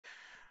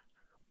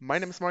My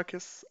name is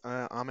Markus.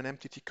 I'm an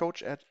MTT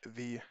coach at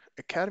the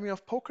Academy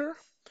of Poker.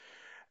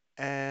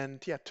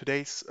 And yeah,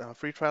 today's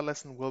free trial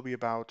lesson will be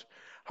about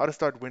how to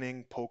start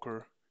winning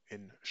poker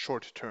in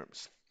short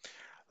terms.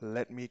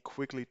 Let me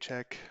quickly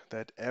check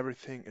that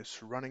everything is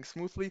running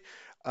smoothly.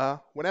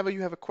 Whenever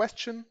you have a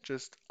question,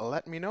 just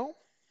let me know.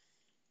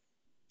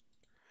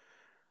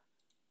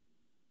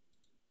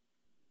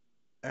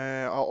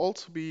 I'll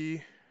also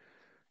be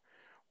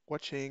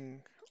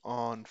watching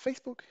on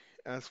Facebook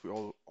as we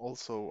all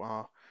also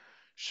are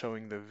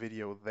showing the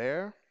video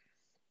there.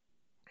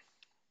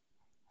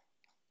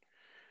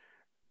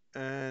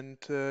 And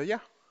yeah,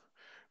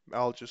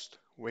 I'll just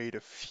wait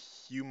a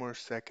few more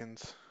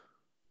seconds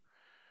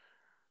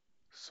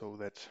so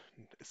that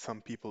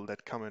some people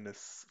that come in a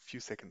few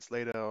seconds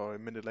later or a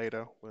minute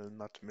later will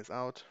not miss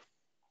out.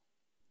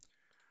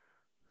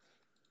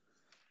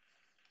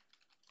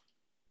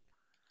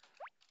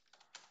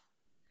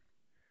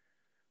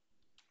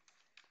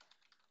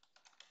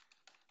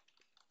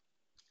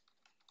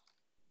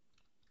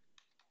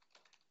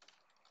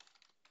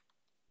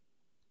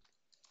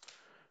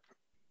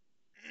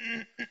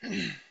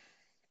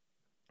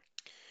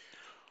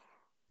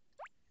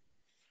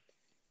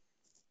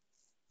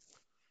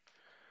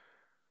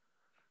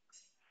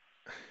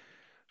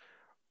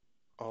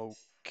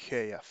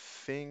 Okay, I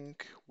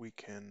think we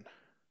can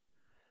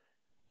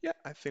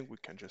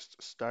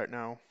just start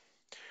now.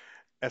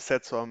 As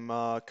said, so I'm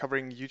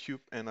covering YouTube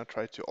and I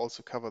try to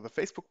also cover the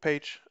Facebook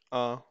page.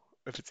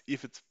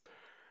 If it's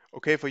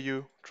okay for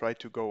you, try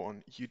to go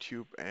on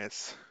YouTube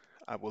as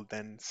I will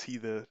then see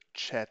the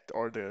chat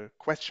or the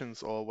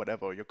questions or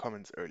whatever your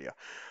comments earlier.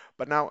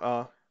 But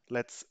now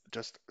let's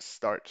just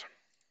start.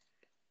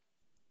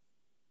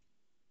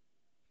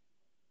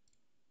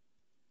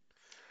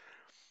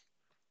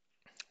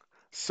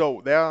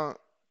 So there are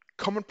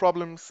common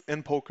problems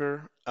in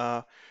poker.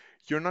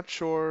 You're not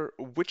sure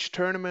which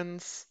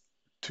tournaments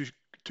to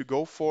to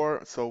go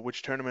for, so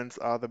which tournaments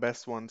are the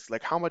best ones.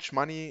 Like how much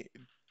money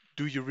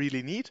do you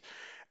really need,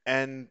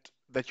 and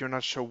that you're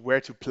not sure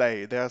where to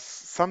play. There's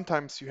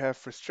sometimes you have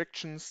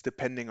restrictions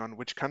depending on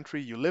which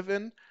country you live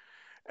in,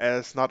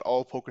 as not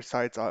all poker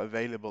sites are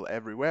available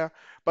everywhere,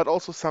 but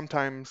also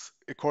sometimes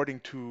according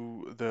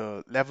to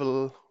the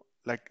level,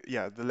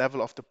 the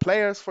level of the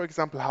players, for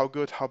example, how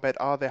good, how bad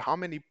are they, how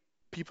many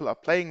people are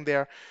playing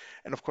there,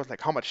 and of course,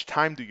 like how much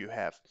time do you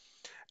have?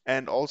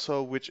 And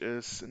also, which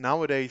is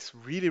nowadays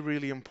really,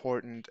 really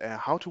important,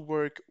 how to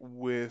work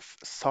with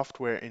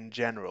software in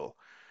general.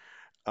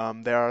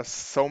 There are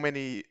so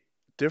many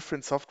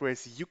different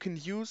softwares you can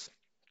use,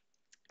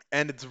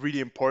 and it's really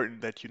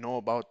important that you know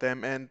about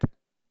them and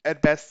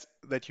at best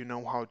that you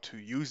know how to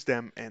use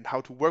them and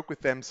how to work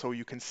with them so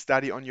you can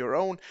study on your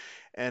own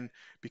and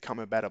become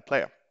a better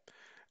player.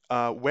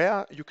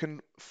 Where you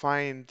can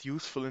find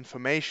useful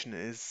information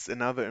is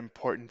another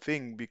important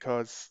thing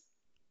because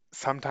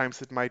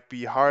sometimes it might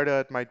be harder,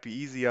 it might be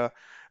easier.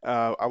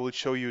 I will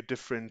show you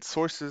different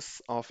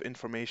sources of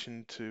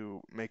information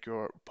to make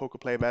your poker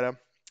play better.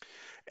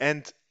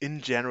 And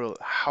in general,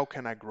 how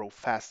can I grow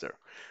faster?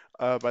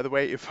 By the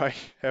way, if I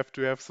have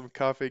to have some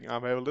coughing, I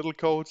have a little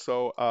cold,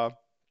 so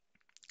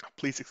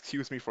please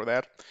excuse me for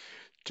that.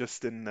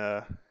 Just in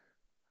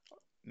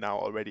now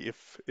already,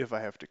 if I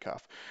have to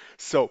cough.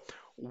 So,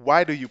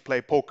 why do you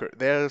play poker?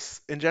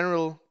 There's in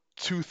general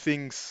two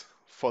things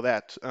for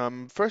that.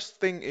 First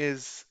thing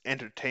is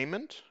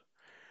entertainment,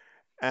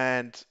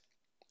 and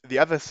the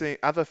other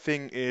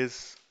thing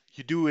is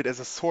you do it as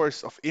a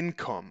source of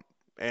income,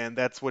 and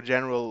that's what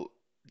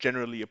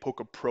generally a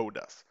poker pro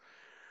does.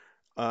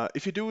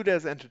 If you do it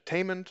as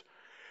entertainment,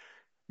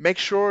 make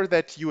sure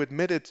that you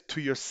admit it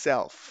to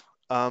yourself.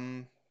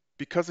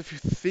 Because if you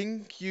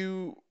think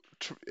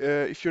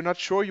if you're not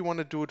sure you want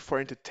to do it for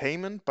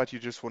entertainment, but you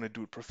just want to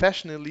do it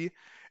professionally,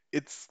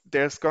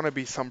 there's gonna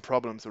be some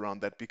problems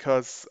around that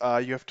because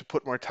you have to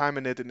put more time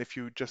in it, and if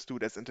you just do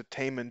it as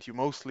entertainment, you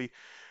mostly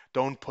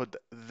don't put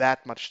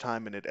that much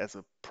time in it as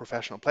a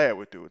professional player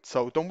would do it.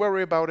 So don't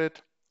worry about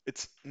it.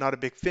 It's not a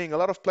big thing. A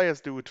lot of players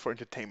do it for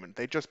entertainment.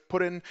 They just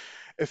put in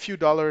a few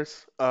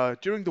dollars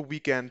during the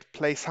weekend,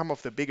 play some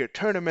of the bigger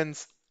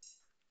tournaments,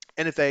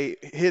 and if they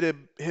hit a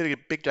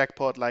big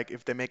jackpot, like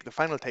if they make the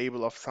final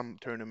table of some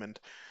tournament,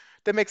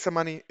 they make some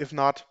money. If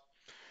not,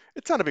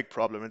 it's not a big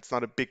problem. It's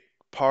not a big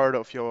part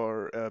of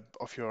your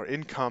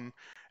income,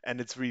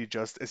 and it's really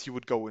just as you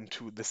would go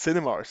into the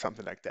cinema or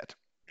something like that.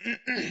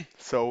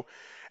 So,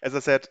 as I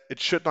said,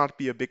 it should not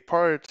be a big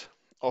part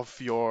of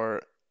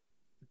your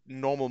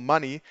normal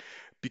money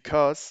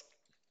because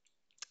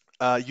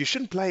you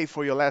shouldn't play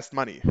for your last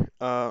money.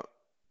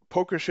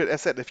 Poker should,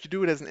 as I said, if you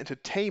do it as an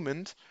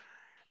entertainment,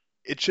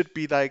 it should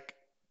be like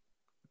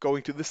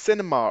going to the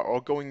cinema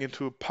or going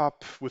into a pub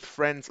with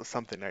friends or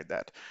something like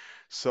that.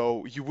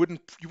 So you would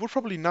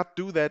probably not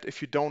do that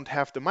if you don't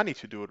have the money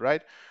to do it,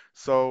 right?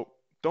 So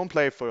don't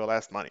play for your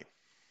last money.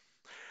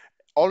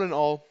 All in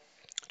all,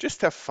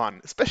 just have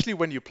fun, especially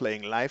when you're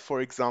playing live, for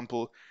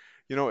example.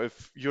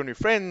 if you're and your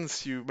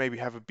friends, you maybe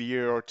have a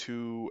beer or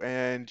two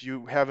and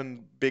you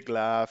having big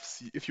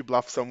laughs. If you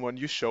bluff someone,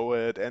 you show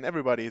it, and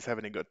everybody is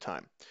having a good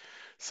time.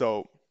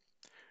 So,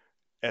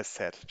 as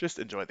said, just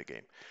enjoy the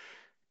game.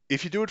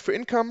 If you do it for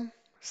income,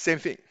 same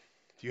thing.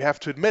 You have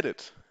to admit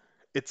it.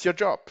 It's your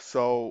job.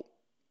 So,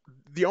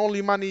 the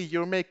only money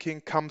you're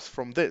making comes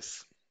from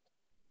this.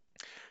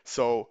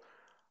 So,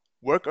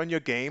 work on your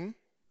game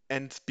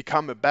and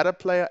become a better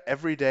player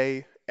every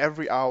day,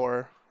 every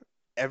hour,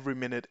 every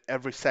minute,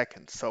 every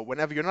second. So,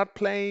 whenever you're not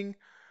playing,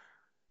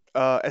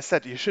 as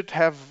said, you should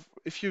have,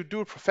 if you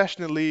do it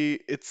professionally,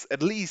 it's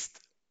at least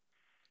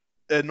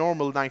a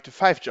normal 9 to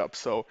 5 job.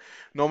 So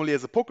normally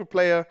as a poker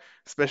player,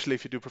 especially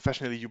if you do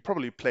professionally, you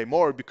probably play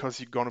more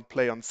because you're gonna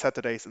play on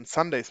Saturdays and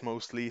Sundays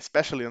mostly,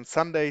 especially on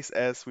Sundays,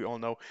 as we all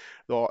know,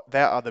 though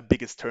there are the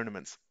biggest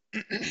tournaments.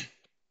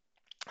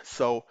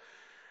 So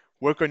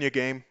work on your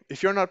game.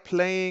 If you're not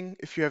playing,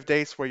 if you have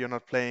days where you're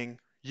not playing,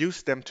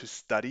 use them to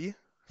study.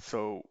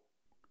 So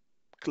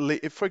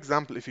if, for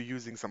example, if you're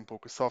using some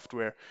poker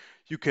software,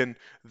 you can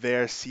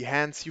there see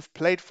hands you've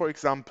played, for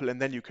example, and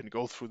then you can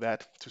go through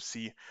that to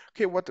see,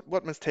 okay,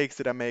 what mistakes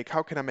did I make?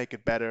 How can I make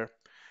it better?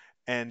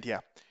 And yeah,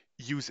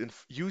 use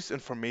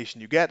information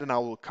you get, and I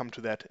will come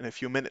to that in a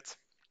few minutes.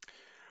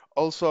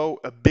 Also,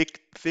 a big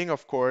thing,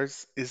 of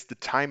course, is the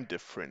time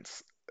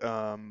difference.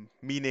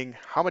 Meaning,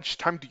 how much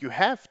time do you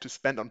have to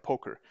spend on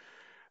poker?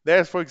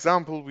 There's, for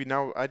example,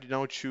 I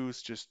now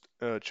chose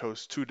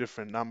two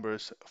different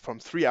numbers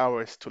from 3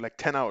 hours to like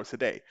 10 hours a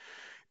day.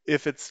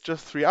 If it's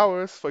just 3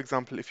 hours, for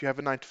example, if you have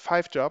a 9 to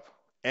 5 job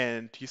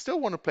and you still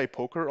want to play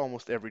poker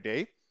almost every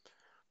day,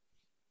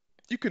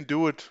 you can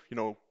do it,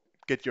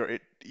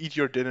 eat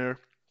your dinner,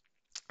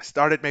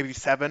 start at maybe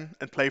 7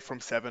 and play from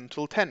 7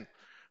 till 10,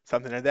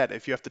 something like that,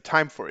 if you have the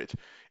time for it.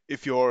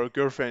 If your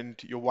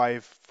girlfriend, your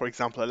wife, for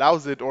example,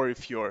 allows it, or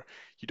if you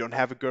don't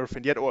have a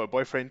girlfriend yet, or a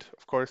boyfriend,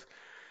 of course,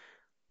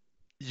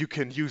 you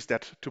can use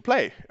that to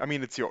play. I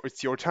mean,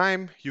 it's your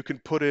time. You can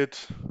put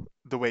it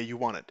the way you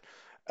want it.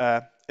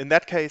 In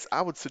that case,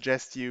 I would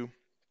suggest you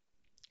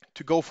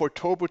to go for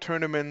turbo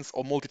tournaments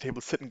or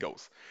multi-table sit and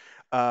goes.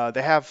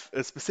 They have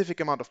a specific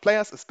amount of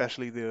players,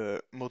 especially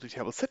the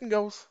multi-table sit and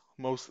goes.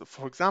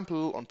 For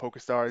example, on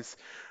PokerStars,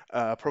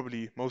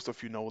 probably most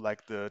of you know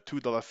like the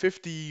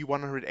 $2.50,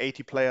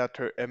 180 player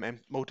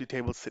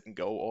multi-table sit and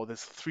go, or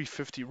this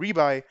 350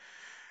 rebuy.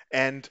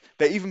 And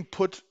they even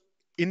put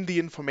in the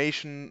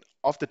information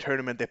of the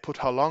tournament, they put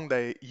how long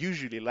they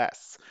usually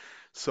last.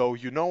 So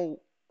you know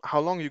how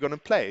long you're gonna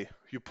play.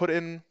 You put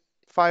in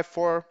 5,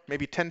 4,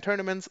 maybe 10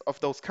 tournaments of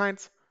those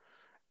kinds,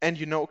 and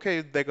you know,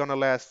 okay, they're gonna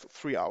last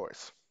 3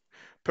 hours.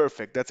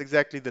 Perfect. That's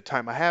exactly the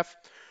time I have.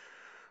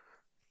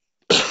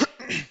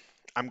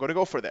 I'm gonna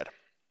go for that.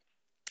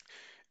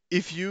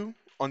 If you,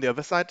 on the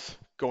other side,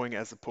 going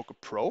as a poker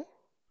pro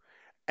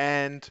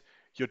and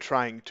you're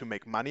trying to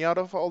make money out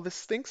of all these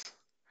things,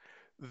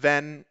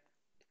 then,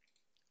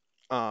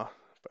 by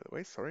the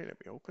way, sorry,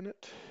 let me open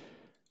it.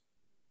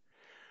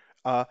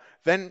 Uh,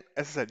 then,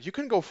 as I said, you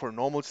can go for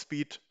normal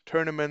speed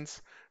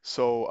tournaments,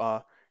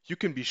 so you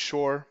can be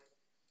sure.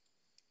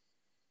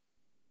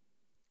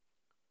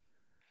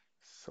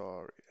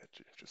 Sorry,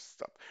 just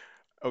stop.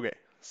 Okay,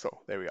 so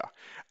there we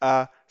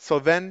are. So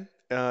then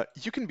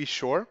you can be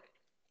sure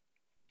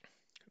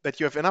that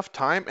you have enough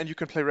time and you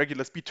can play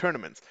regular speed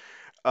tournaments.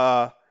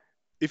 Uh,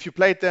 if you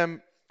played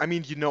them, I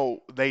mean,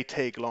 they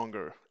take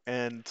longer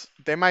and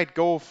they might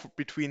go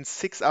between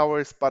 6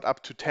 hours but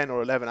up to 10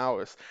 or 11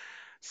 hours.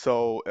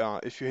 So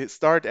if you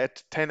start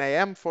at 10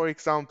 a.m., for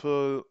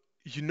example,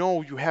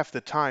 you have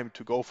the time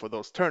to go for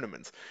those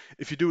tournaments.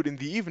 If you do it in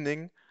the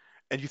evening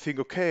and you think,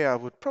 okay, I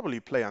would probably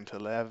play until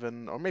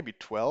 11 or maybe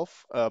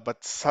 12,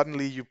 but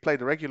suddenly you play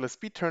the regular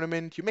speed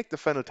tournament, you make the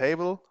final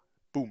table,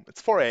 boom,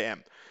 it's 4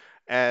 a.m.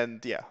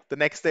 And yeah, the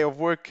next day of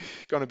work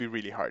gonna be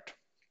really hard.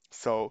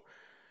 So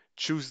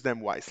choose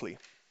them wisely.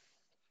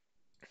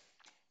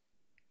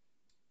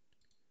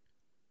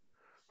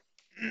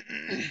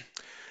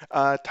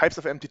 Types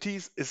of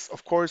MTTs is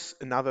of course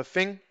another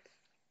thing.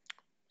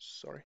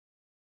 Sorry.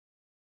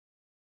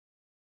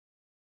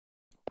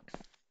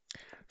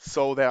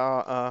 So there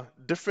are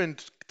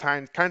different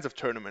kinds of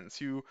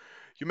tournaments. You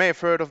may have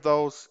heard of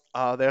those.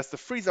 There's the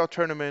freeze out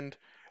tournament.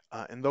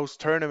 In those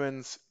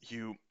tournaments,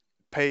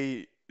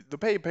 pay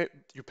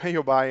you pay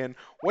your buy-in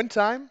one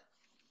time,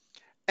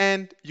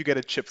 and you get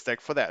a chip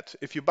stack for that.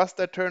 If you bust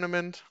that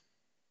tournament,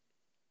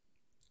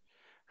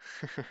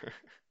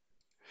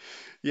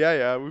 yeah,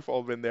 yeah, we've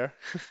all been there.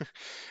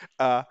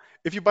 uh,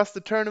 if you bust the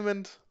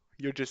tournament,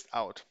 you're just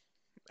out,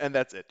 and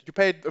that's it. You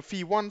paid a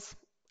fee once,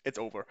 it's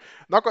over.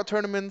 Knockout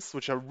tournaments,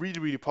 which are really,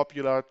 really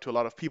popular to a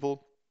lot of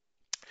people,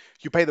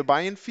 you pay the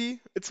buy-in fee.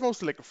 It's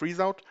mostly like a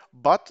freeze out,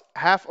 but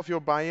half of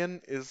your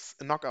buy-in is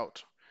a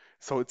knockout.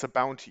 So it's a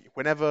bounty.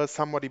 Whenever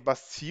somebody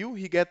busts you,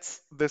 he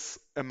gets this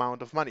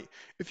amount of money.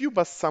 If you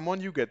bust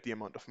someone, you get the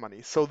amount of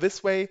money. So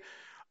this way,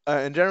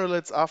 in general,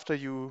 it's after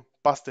you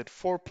busted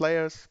 4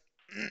 players,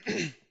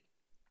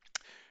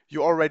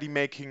 you're already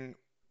making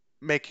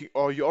making,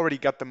 or you already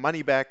got the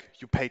money back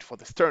you paid for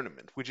this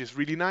tournament, which is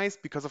really nice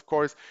because of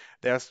course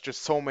there's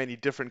just so many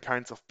different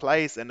kinds of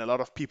plays and a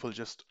lot of people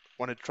just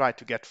want to try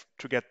to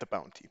get the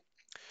bounty.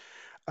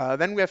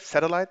 Then we have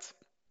satellites.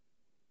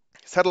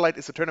 Satellite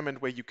is a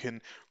tournament where you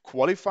can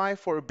qualify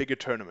for a bigger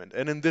tournament,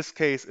 and in this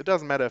case it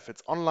doesn't matter if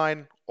it's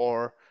online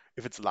or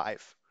if it's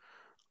live.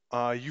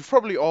 You've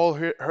probably all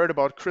heard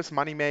about Chris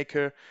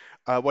Moneymaker.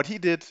 What he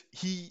did,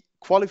 he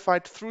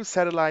qualified through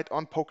satellite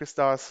on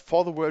PokerStars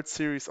for the World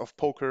Series of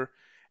Poker,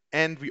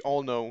 and we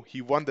all know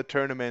he won the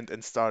tournament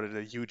and started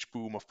a huge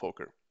boom of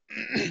poker.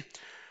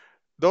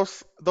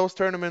 Those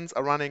tournaments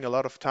are running a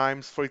lot of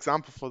times. For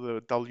example, for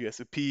the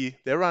WSOP,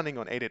 they're running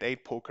on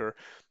 888 Poker,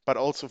 but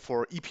also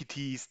for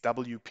EPTs,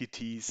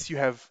 WPTs, you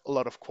have a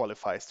lot of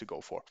qualifiers to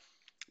go for.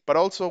 But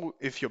also,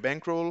 if your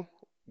bankroll,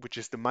 which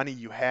is the money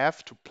you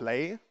have to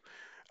play,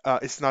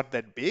 is not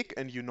that big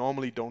and you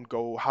normally don't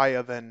go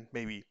higher than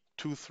maybe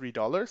 $2,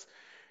 $3,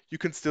 you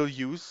can still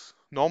use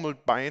normal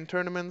buy-in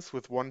tournaments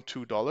with $1,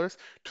 $2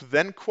 to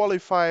then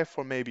qualify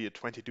for maybe a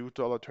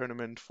 $22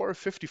 tournament, for a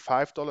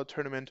 $55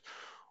 tournament,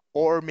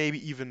 or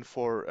maybe even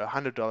for a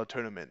 $100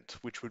 tournament,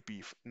 which would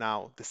be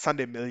now the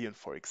Sunday Million,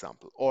 for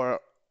example, or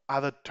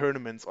other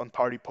tournaments on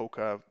Party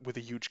Poker with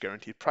a huge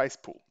guaranteed prize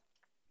pool.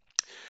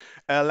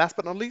 Last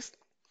but not least,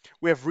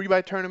 we have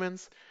rebuy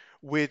tournaments,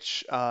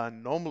 which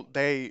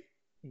they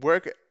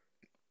work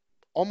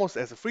almost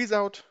as a freeze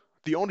out.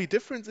 The only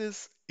difference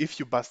is if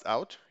you bust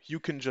out, you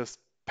can just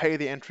pay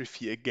the entry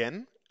fee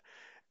again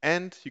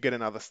and you get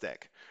another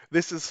stack.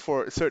 This is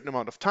for a certain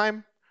amount of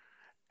time,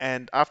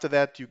 and after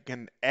that you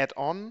can add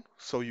on,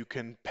 so you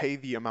can pay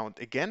the amount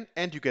again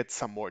and you get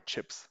some more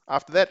chips.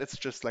 After that it's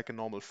just like a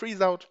normal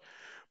freeze out,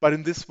 but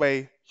in this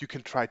way you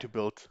can try to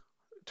build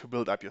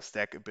up your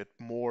stack a bit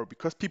more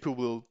because people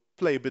will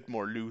play a bit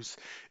more loose.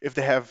 If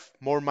they have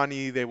more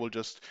money, they will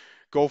just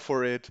go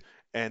for it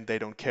and they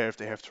don't care if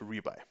they have to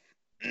rebuy.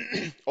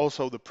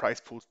 Also, the price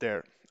pools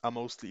there are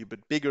mostly a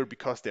bit bigger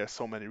because there are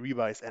so many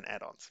rebuys and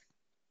add-ons.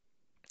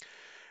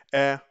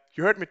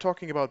 You heard me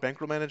talking about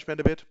bankroll management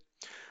a bit.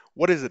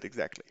 What is it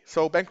exactly?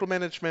 So bankroll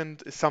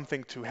management is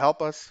something to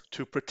help us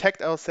to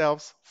protect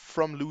ourselves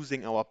from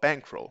losing our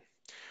bankroll.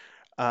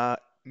 Uh,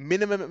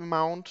 Minimum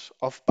amount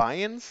of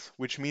buy-ins,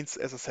 which means,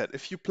 as I said,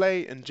 if you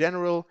play in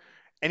general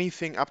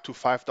anything up to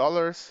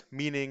 $5,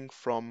 meaning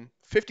from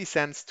 50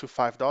 cents to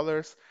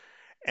 $5,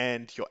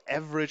 and your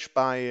average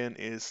buy-in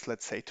is,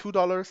 let's say,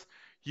 $2,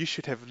 you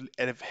should have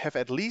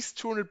at least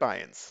 200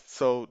 buy-ins.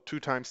 So 2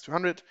 times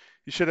 200,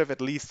 you should have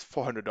at least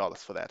 $400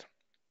 for that.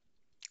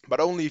 But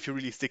only if you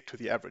really stick to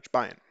the average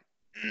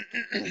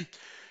buy-in.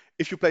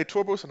 If you play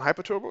turbos and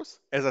hyper turbos,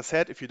 as I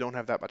said, if you don't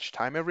have that much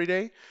time every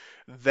day,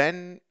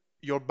 then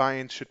your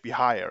buy-ins should be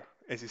higher.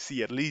 As you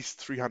see, at least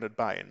 300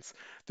 buy-ins.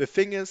 The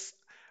thing is,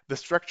 the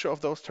structure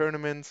of those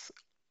tournaments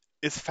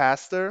is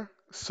faster,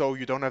 so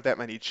you don't have that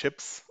many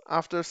chips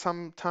after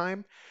some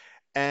time,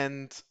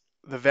 and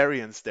the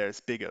variance there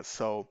is bigger.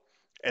 So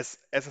as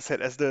I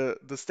said, as the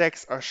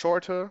stacks are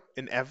shorter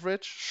in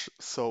average,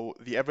 so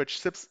the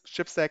average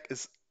chip stack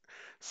is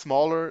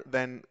smaller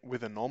than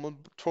with a normal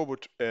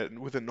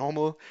with a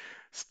normal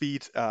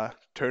speed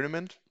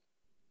tournament.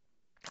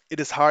 It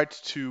is hard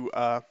to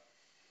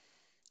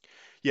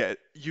yeah,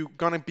 you're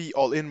gonna be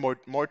all in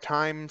more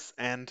times,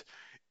 and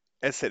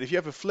as I said, if you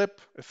have a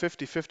flip, a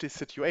 50-50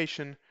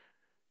 situation,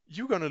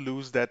 you're gonna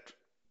lose that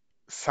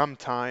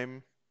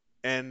sometime.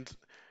 And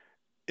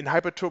in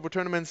hyper turbo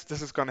tournaments,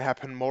 this is gonna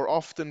happen more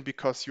often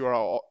because you are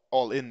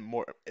all in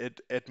more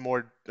at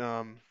more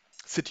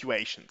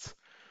situations.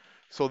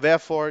 So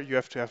therefore, you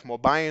have to have more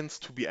buy-ins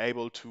to be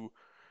able to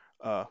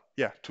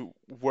yeah, to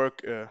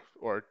work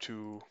or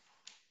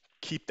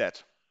keep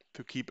that,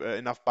 to keep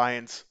enough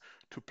buy-ins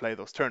to play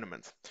those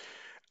tournaments.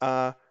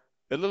 Uh,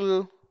 a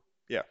little,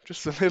 yeah,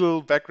 just a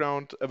little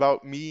background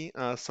about me,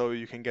 so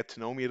you can get to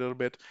know me a little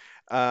bit.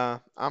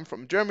 I'm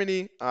from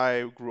Germany.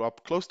 I grew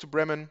up close to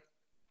Bremen,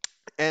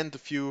 and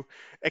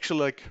actually,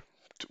 like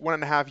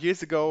 1.5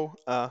 years ago,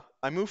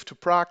 I moved to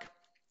Prague,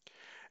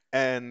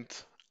 and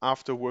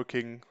after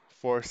working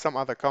for some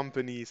other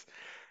companies,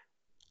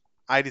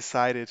 I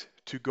decided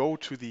to go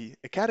to the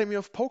Academy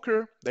of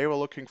Poker. They were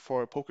looking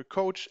for a poker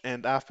coach,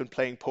 and I've been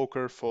playing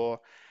poker for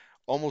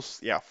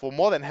for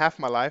more than half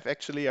my life,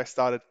 actually. I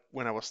started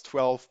when I was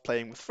 12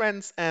 playing with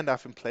friends, and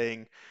I've been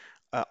playing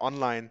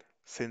online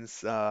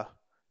since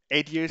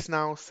 8 years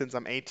now, since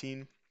I'm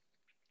 18.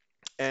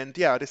 And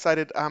yeah, I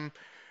decided,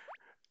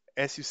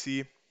 as you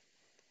see,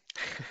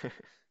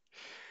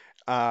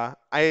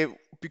 I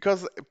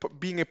because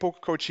being a poker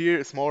coach here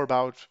is more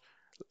about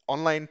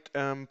online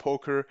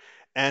poker,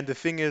 and the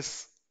thing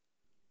is,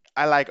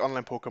 I like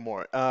online poker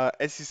more.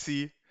 As you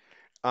see,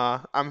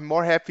 I'm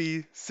more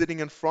happy sitting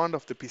in front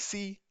of the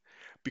PC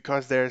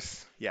because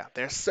there's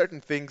certain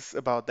things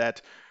about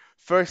that.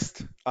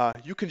 First,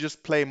 you can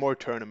just play more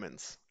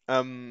tournaments.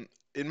 In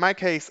my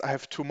case, I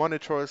have two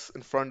monitors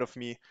in front of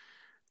me.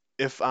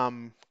 If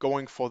I'm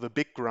going for the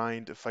big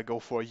grind, if I go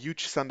for a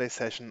huge Sunday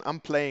session, I'm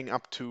playing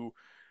up to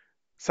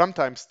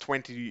sometimes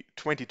 20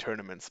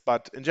 tournaments,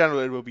 but in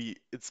general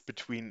it's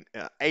between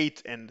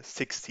 8 and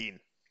 16.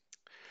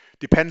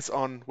 Depends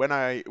on when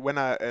I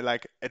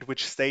like at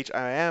which stage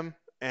I am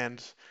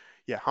and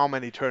yeah, how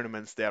many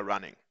tournaments they're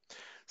running.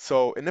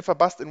 So, and if I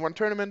bust in one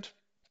tournament,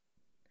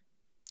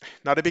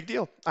 not a big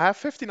deal. I have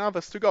 15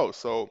 others to go.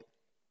 So,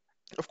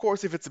 of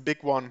course, if it's a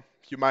big one,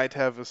 you might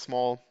have a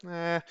small,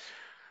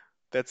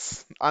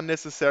 that's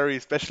unnecessary,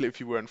 especially if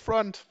you were in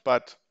front,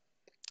 but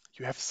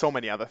you have so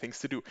many other things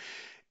to do.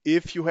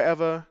 If you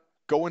ever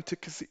go into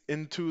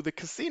the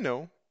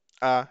casino,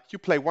 you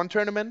play one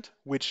tournament,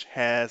 which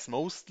has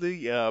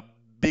mostly a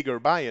bigger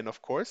buy-in, of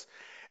course,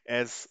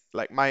 as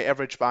like my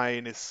average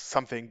buy-in is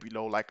something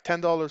below like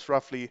 $10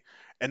 roughly.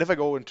 And if I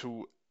go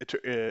into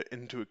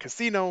a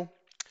casino,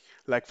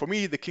 like for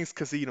me, the King's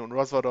Casino in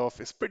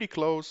Rosvadov is pretty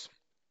close.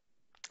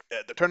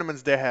 The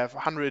tournaments there have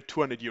 100,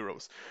 200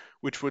 euros,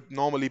 which would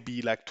normally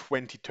be like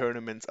 20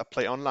 tournaments I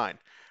play online.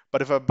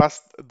 But if I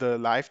bust the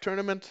live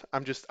tournament,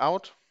 I'm just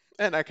out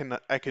and I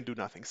can do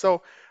nothing.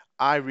 So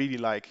I really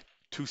like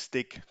to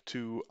stick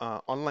to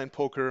online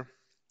poker.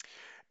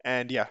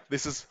 And yeah,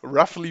 this is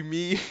roughly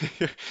me.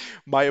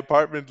 My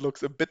apartment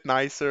looks a bit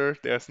nicer.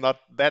 There's not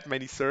that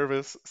many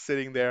servers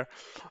sitting there.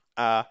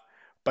 Uh,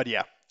 but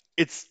yeah,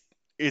 it's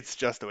it's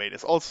just the way it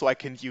is. Also, I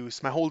can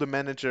use my Holder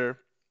Manager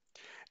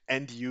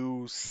and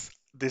use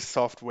this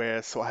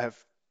software so I have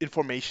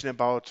information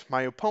about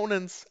my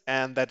opponents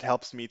and that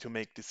helps me to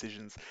make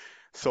decisions.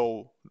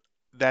 So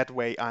that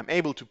way I'm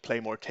able to play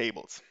more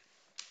tables.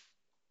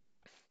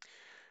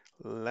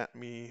 Let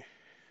me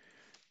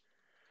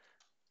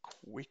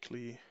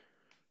quickly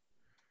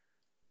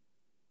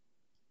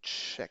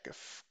check a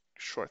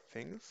short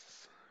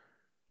things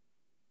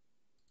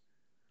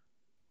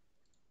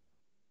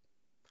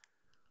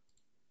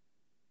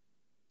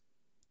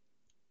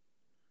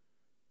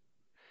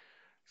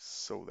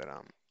so that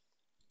I'm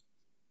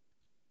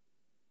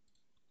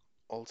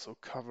also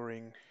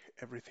covering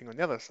everything on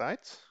the other side.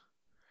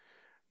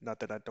 Not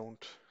that I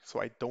don't,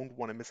 so I don't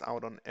want to miss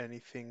out on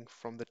anything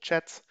from the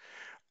chat.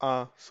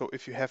 So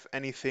if you have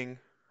anything,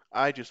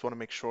 I just want to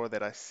make sure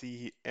that I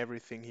see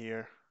everything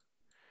here,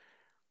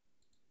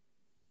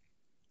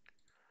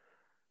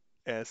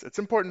 as it's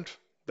important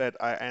that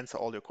I answer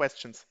all your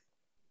questions.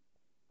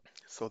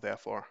 So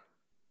therefore,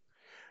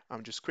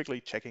 I'm just quickly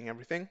checking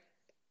everything.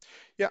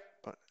 Yeah,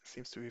 but it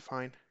seems to be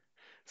fine.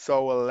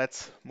 So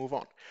let's move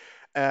on.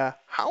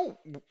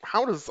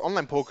 How does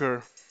online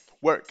poker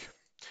work?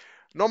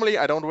 Normally,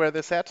 I don't wear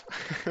this hat,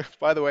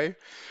 by the way.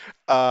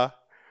 Uh,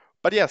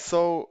 but yeah,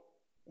 so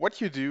what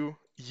you do,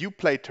 you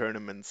play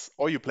tournaments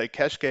or you play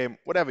cash game,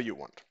 whatever you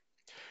want.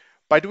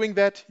 By doing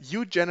that,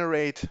 you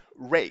generate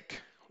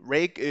rake.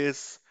 Rake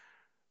is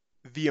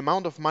the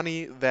amount of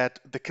money that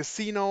the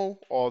casino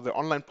or the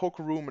online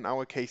poker room, in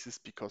our cases,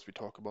 because we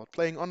talk about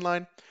playing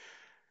online,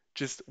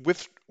 just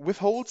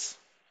withholds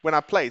when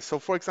I play. So,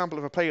 for example,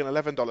 if I play an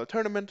 $11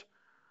 tournament,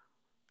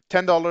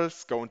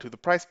 $10 go into the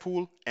prize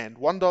pool, and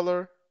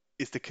 $1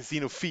 is the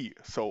casino fee,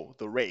 so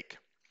the rake.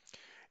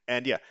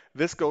 And yeah,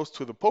 this goes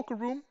to the poker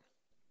room,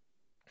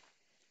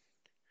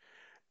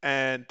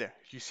 and there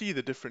you see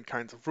the different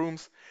kinds of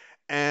rooms.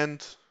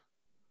 And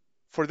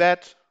for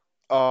that,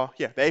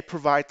 yeah, they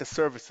provide the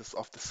services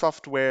of the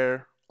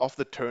software, of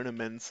the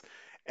tournaments,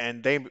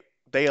 and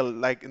they are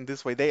like in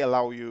this way they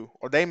allow you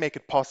or they make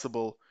it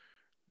possible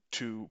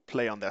to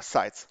play on their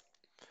sites.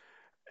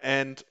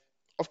 And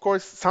of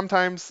course,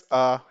 sometimes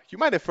you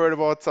might have heard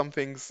about some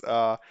things.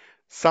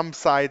 Some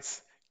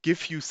sites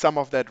give you some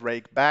of that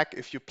rake back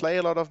if you play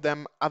a lot of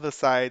them. Other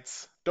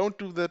sites don't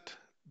do that,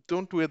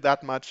 don't do it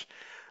that much.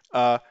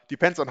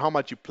 Depends on how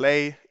much you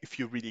play, if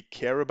you really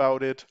care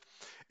about it,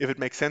 if it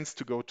makes sense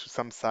to go to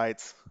some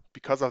sites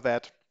because of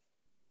that.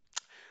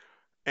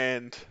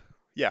 And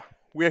yeah,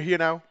 we're here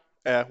now.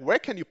 Where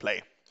can you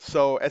play?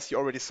 So as you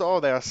already saw,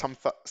 there are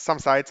some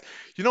sites.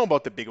 You know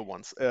about the bigger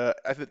ones.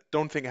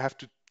 Don't think I have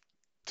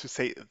to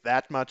say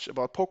that much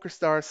about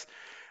PokerStars.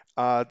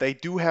 They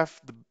do have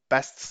the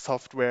best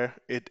software.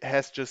 It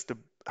has just the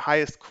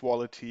highest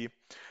quality.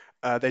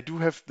 They do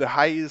have the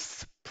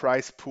highest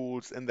prize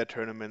pools in their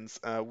tournaments.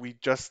 We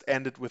just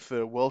ended with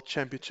the World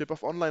Championship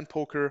of Online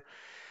Poker.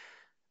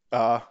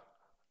 Uh,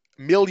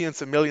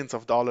 Millions and millions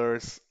of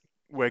dollars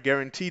were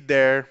guaranteed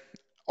there.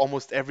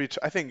 Almost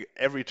I think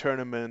every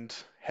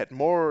tournament had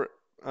more,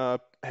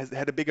 has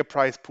had a bigger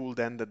prize pool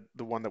than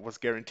the one that was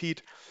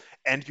guaranteed.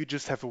 And you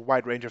just have a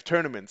wide range of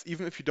tournaments.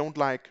 Even if you don't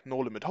like No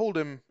Limit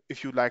Hold'em,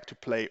 if you like to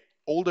play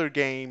older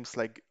games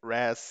like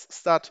Raz,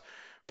 Stud,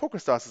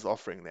 PokerStars is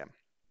offering them.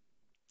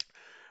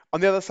 On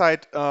the other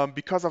side,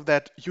 because of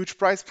that huge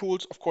prize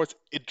pools, of course,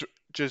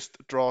 just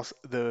draws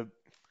the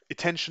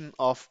attention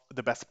of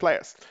the best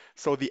players.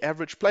 So the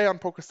average player on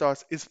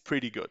PokerStars is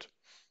pretty good.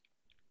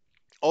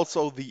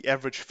 Also, the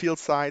average field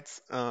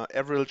size,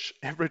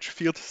 average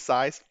field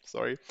size,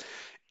 sorry,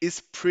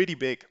 is pretty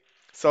big.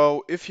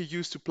 So if you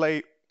used to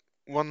play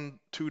 $1,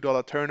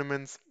 $2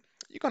 tournaments,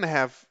 you're gonna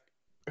have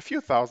a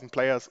few thousand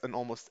players in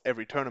almost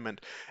every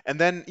tournament. And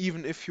then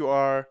even if you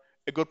are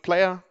a good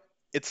player,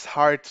 it's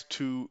hard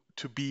to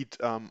beat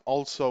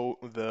also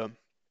the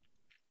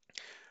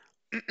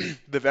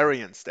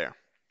variance there.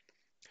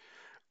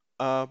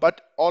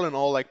 But all in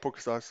all, like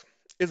PokerStars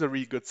is a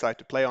really good site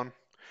to play on.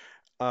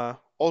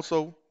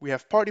 Also, we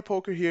have Party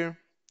Poker here.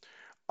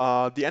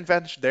 The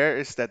advantage there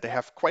is that they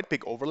have quite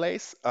big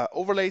overlays.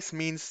 Overlays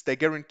means they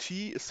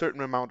guarantee a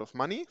certain amount of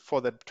money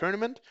for the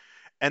tournament,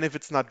 and if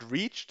it's not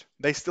reached,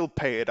 they still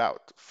pay it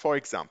out. For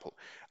example,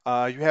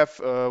 you have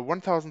a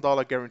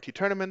 $1,000 guarantee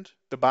tournament.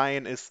 The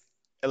buy-in is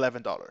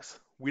 $11.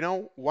 We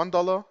know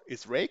 $1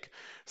 is rake,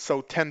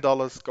 so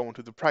 $10 go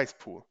into the prize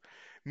pool.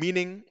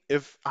 Meaning,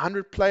 if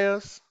 100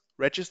 players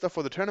register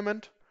for the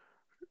tournament,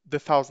 the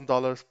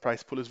 $1,000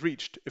 prize pool is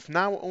reached. If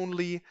now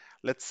only,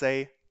 let's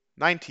say,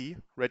 90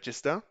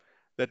 register,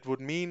 that would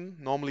mean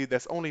normally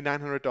there's only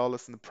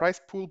 $900 in the prize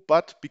pool,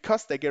 but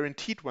because they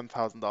guaranteed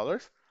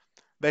 $1,000,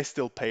 they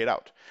still pay it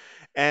out.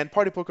 And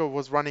Party Poker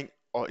was running,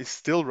 or is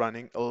still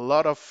running, a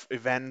lot of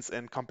events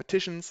and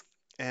competitions,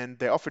 and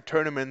they offer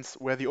tournaments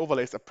where the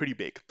overlays are pretty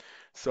big.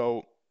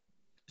 So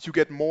you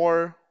get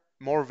more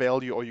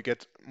value, or you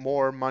get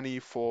more money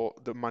for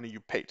the money you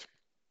paid.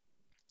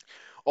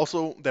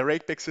 Also, the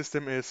rakeback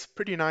system is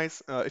pretty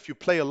nice. If you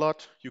play a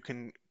lot, you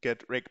can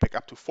get rakeback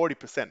up to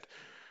 40%.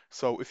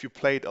 So if you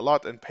played a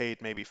lot and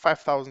paid maybe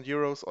 5,000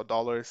 euros or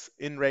dollars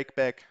in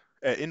rakeback,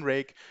 in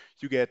rake,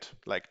 you get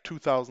like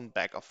 2,000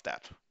 back of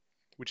that,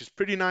 which is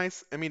pretty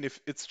nice. I mean, if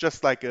it's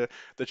just like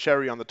the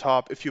cherry on the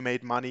top, if you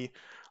made money,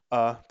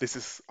 this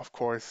is of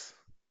course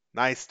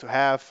nice to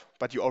have,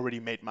 but you already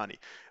made money.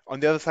 On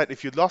the other side,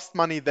 if you lost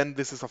money, then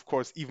this is of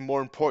course even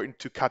more important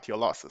to cut your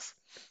losses.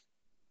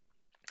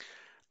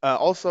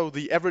 Also,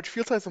 the average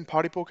field size on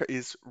Party Poker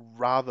is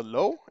rather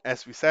low.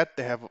 As we said,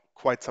 they have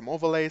quite some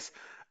overlays,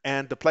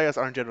 and the players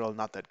are in general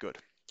not that good.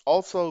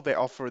 Also, they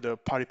offer the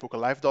Party Poker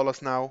Live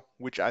dollars now,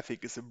 which I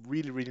think is a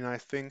really, really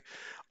nice thing.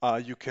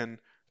 You can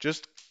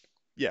just,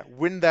 yeah,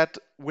 win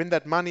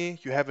that money.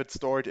 You have it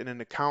stored in an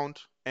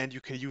account, and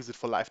you can use it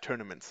for live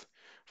tournaments.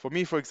 For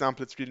me, for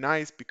example, it's really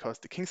nice because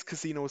the King's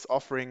Casino is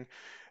offering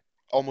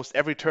almost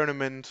every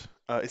tournament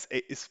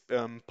is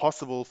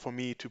possible for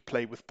me to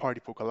play with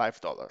Party Poker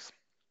Live dollars.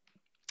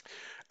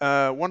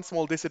 One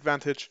small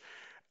disadvantage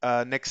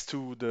next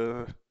to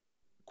the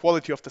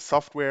quality of the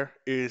software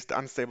is the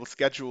unstable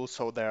schedule.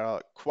 So there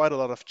are quite a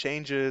lot of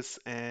changes,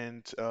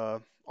 and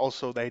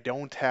also they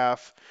don't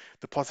have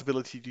the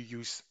possibility to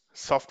use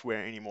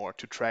software anymore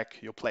to track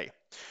your play.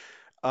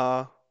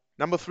 Uh,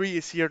 Number three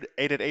is here,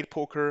 8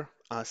 poker.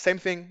 Same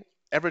thing,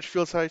 average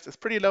field size is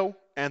pretty low,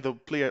 and the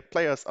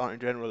players are in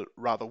general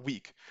rather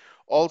weak.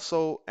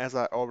 Also, as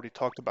I already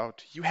talked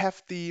about, you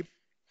have the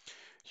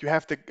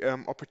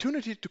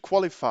opportunity to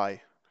qualify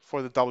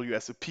for the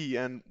WSOP,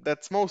 and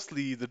that's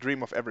mostly the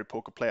dream of every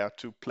poker player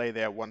to play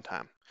there one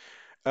time.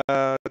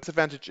 The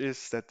disadvantage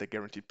is that the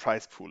guaranteed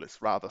prize pool is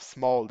rather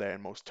small there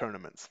in most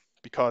tournaments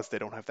because they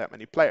don't have that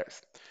many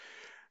players.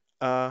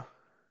 Uh,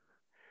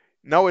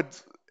 Now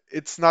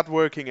it's not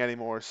working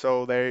anymore,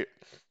 so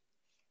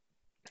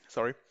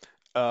sorry,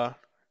 uh,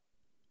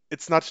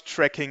 it's not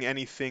tracking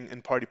anything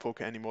in Party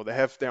Poker anymore. They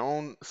have their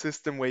own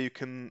system where you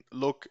can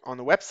look on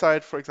the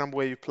website, for example,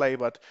 where you play,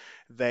 but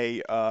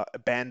they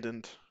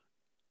abandoned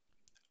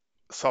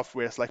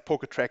softwares like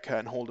Poker Tracker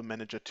and Hold'em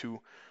Manager 2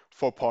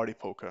 for Party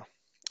Poker.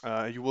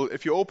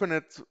 If you open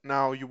it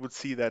now, you would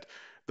see that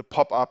the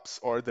pop-ups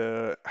or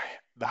the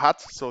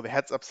HUDs, so the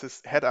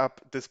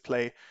head-up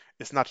display,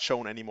 is not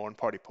shown anymore in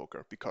Party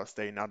Poker because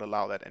they not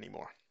allow that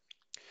anymore.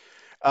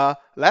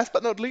 Last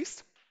but not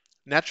least,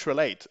 Natural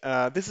 8.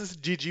 This is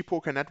GG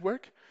Poker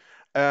Network.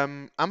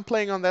 I'm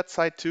playing on that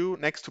site too,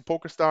 next to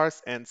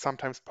PokerStars and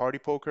sometimes Party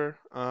Poker,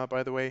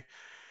 by the way.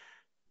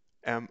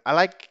 Um, I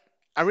like,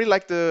 I really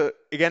like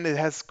again, it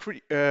has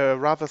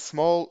rather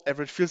small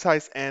average field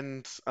size,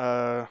 and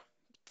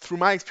through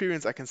my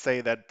experience, I can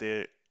say that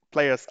the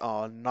players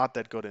are not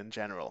that good in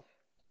general.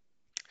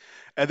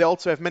 They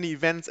also have many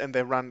events, and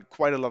they run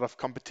quite a lot of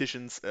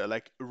competitions,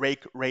 like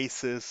rake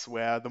races,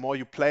 where the more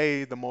you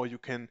play, the more you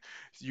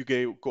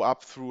go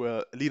up through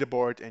a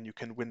leaderboard, and you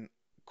can win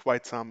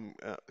quite some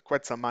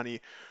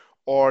money.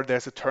 Or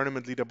there's a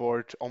tournament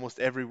leaderboard almost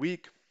every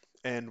week.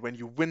 And when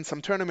you win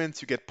some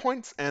tournaments, you get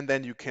points, and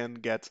then you can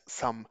get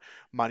some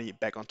money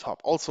back on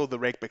top. Also, the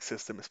rakeback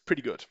system is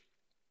pretty good.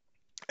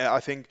 I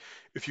think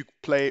if you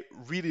play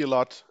really a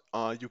lot,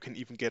 you can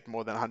even get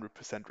more than 100%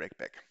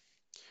 rakeback.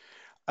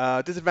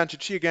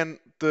 Disadvantage here again,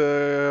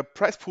 the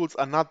prize pools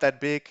are not that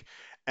big,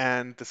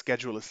 and the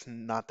schedule is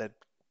not that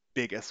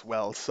big as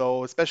well.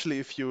 So especially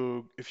if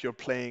you're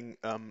playing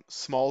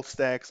small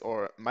stacks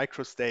or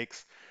micro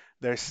stakes,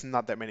 there's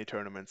not that many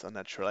tournaments on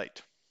Natural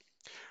 8.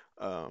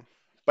 Uh,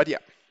 but yeah,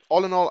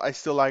 all in all,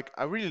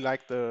 I really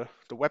like the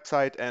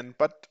website,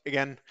 but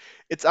again,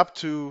 it's up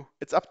to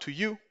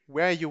you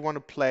where you want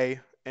to play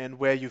and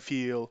where you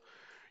feel,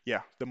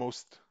 yeah, the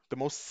most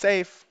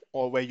safe,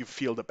 or where you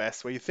feel the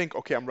best, where you think,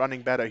 okay, I'm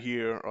running better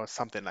here or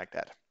something like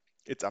that.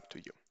 It's up to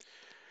you.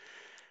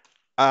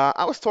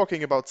 I was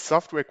talking about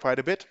software quite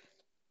a bit.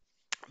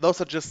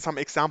 Those are just some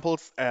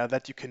examples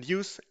that you can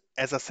use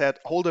as I said,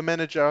 Holder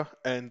Manager,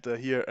 and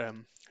here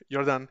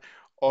Jordan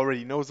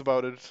already knows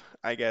about it,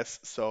 I guess.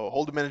 So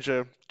Holder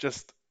Manager,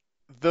 just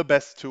the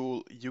best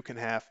tool you can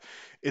have.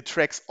 It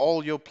tracks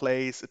all your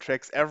plays, it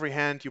tracks every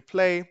hand you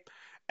play,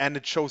 and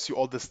it shows you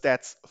all the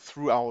stats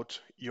throughout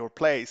your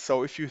play.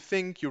 So if you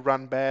think you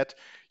run bad,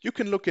 you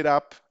can look it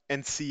up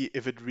and see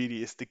if it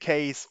really is the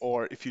case,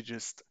 or if you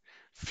just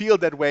feel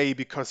that way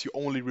because you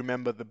only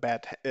remember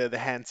the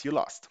hands you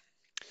lost.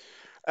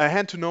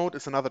 Hand to Note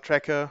is another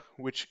tracker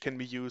which can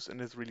be used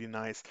and is really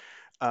nice.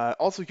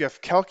 Also, you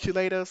have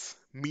calculators,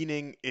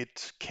 meaning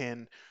it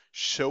can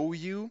show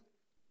you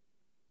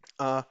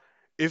uh,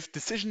 if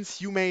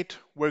decisions you made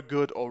were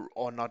good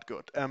or not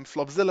good.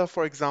 Flopzilla,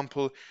 for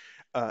example,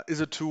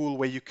 is a tool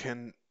where you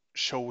can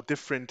show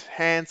different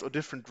hands or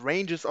different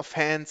ranges of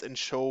hands and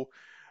show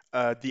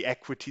the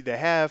equity they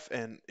have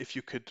and if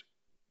you could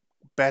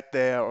bet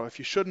there or if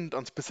you shouldn't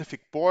on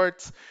specific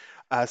boards.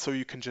 So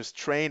you can just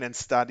train and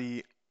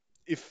study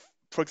if,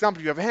 for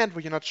example, you have a hand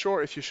where you're not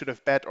sure if you should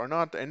have bet or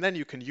not, and then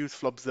you can use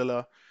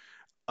Flopzilla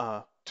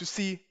to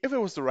see if it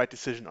was the right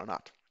decision or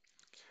not.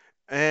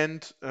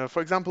 And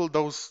for example,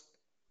 those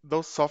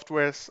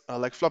softwares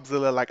like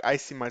Flopzilla, like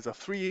ICMizer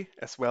 3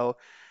 as well,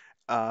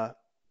 uh,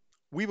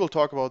 we will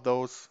talk about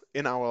those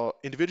in our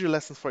individual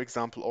lessons, for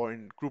example, or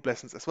in group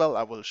lessons as well.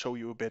 I will show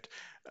you a bit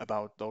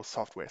about those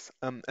softwares.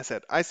 As I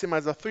said,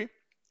 ICMizer 3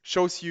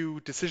 shows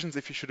you decisions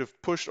if you should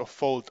have pushed or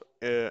fold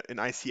in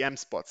ICM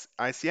spots.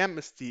 ICM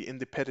is the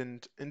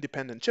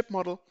independent chip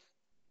model,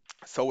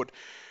 so it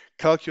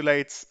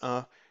calculates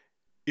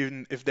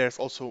even if there's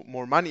also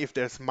more money, if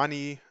there's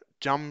money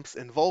jumps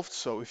involved.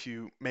 So if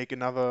you make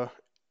another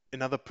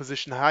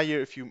position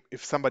higher,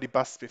 if somebody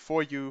busts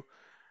before you,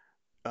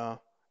 uh,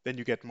 then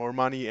you get more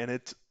money, and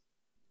it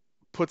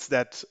puts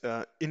that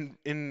in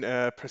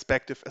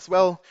perspective as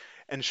well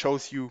and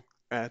shows you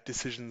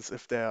decisions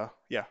if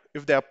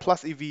they're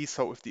plus EV,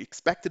 so if the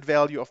expected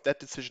value of that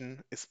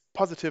decision is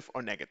positive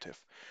or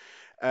negative.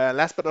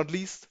 Last but not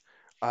least,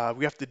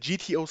 we have the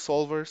GTO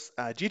solvers.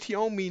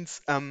 GTO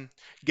means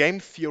game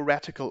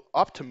theoretical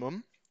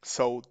optimum,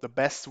 so the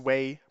best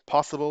way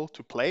possible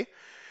to play.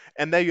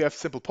 And there you have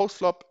simple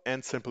post-flop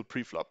and simple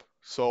pre-flop.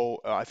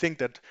 So I think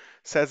that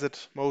says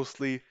it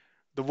mostly.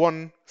 The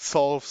one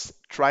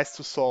tries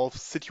to solve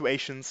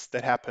situations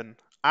that happen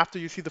after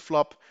you see the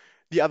flop.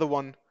 The other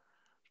one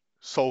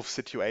solves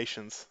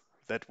situations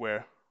that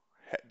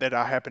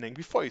are happening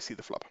before you see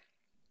the flop.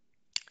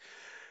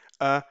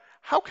 Uh,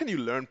 how can you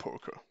learn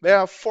poker? There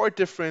are four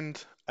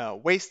different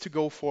ways to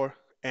go for,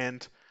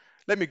 and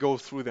let me go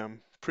through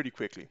them pretty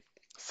quickly.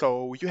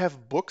 So you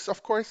have books,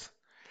 of course,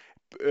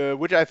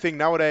 which I think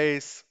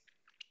nowadays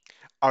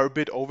are a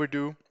bit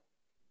overdue.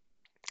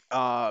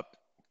 Uh,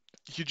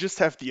 you just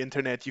have the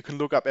internet. You can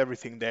look up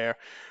everything there.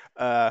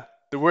 Uh,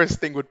 the worst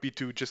thing would be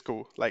to just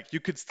go like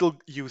you could still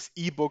use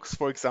ebooks,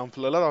 for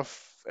example. A lot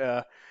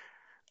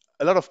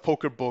of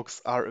poker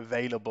books are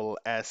available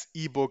as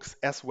ebooks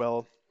as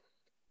well,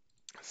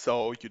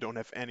 so you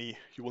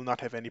will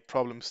not have any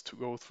problems to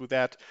go through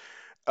that.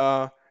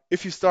 Uh,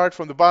 if you start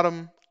from the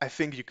bottom, I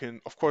think you can,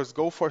 of course,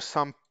 go for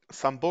some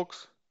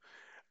books.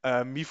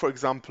 Me, for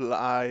example,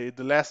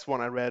 the last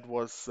one I read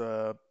was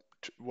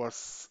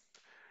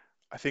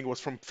I think it was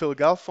from Phil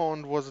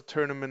Galfond, was a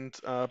tournament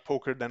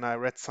poker. Then I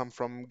read some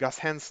from Gus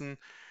Hansen,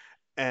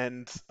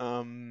 and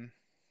the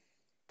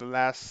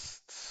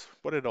last,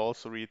 what did I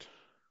also read?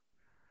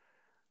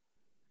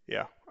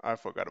 Yeah, I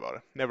forgot about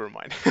it. Never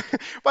mind.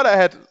 But I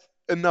had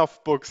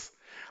enough books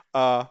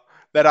uh,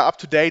 that are up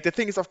to date. The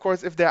thing is, of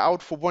course, if they're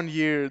out for 1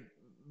 year,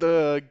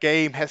 the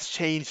game has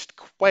changed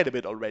quite a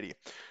bit already.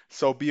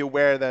 So be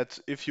aware that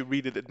if you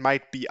read it, it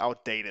might be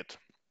outdated,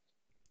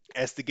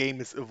 as the game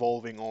is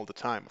evolving all the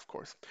time, of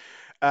course.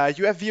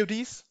 You have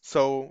VODs,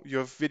 so you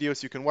have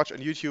videos you can watch on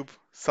YouTube,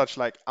 such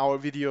like our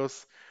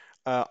videos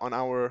on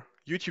our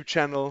YouTube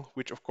channel,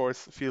 which of course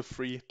feel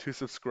free to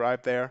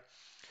subscribe there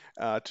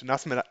to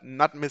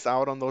not miss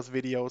out on those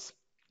videos.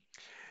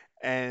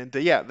 And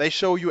yeah, they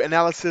show you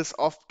analysis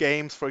of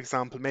games, for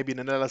example, maybe an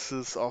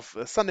analysis of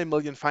a Sunday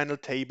Million final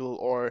table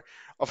or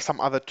of some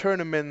other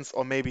tournaments,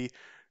 or maybe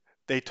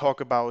they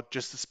talk about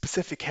just a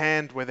specific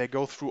hand where they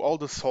go through all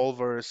the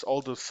solvers,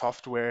 all the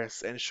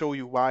softwares, and show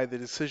you why the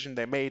decision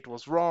they made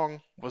was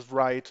wrong, was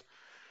right,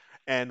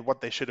 and what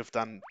they should have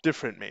done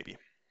different, maybe.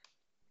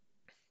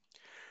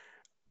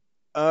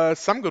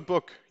 Some good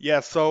book. Yeah,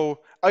 so,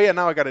 oh yeah,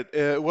 now I got it.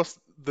 It was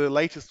the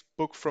latest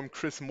book from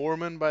Chris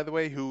Moorman, by the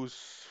way,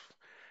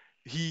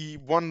 he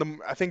won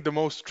I think the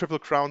most triple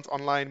crowns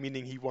online,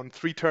 meaning he won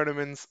 3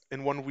 tournaments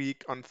in 1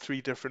 week on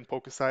 3 different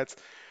poker sites.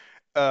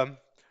 Um,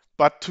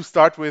 but to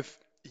start with,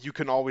 you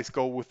can always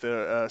go with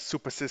the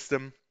super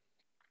system,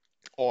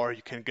 or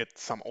you can get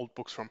some old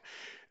books from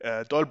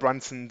Doyle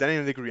Brunson.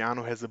 Daniel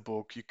Negriano has a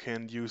book. You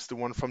can use the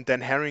one from Dan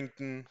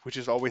Harrington, which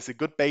is always a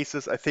good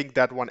basis. I think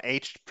that one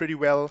aged pretty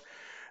well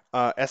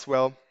as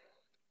well.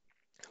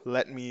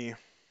 Let me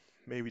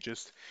maybe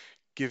just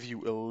give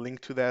you a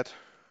link to that.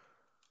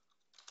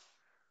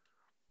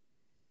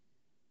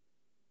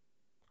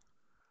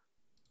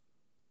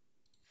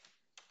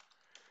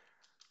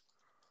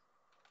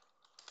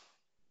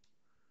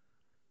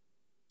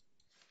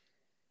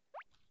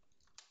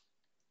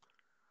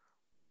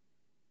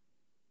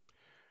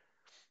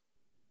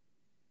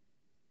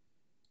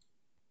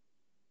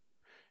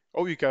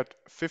 Oh, you got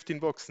 15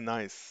 books.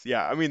 Nice.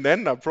 Yeah, I mean,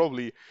 then I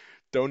probably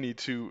don't need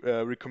to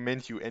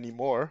recommend you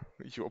anymore.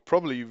 You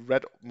probably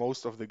read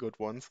most of the good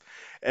ones.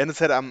 And I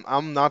said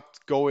I'm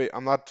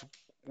not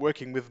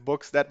working with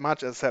books that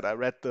much. As I said, I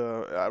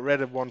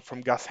read a one from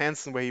Gus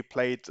Hansen where he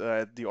played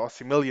the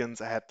Aussie Millions.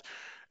 I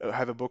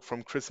have a book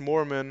from Chris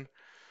Moorman,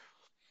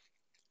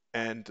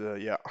 and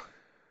yeah.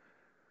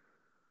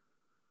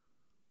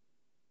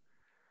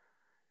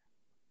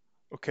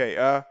 Okay.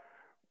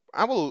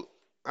 I will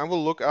I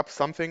will look up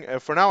something.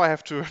 For now, I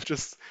have to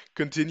just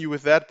continue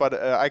with that, but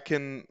I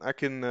can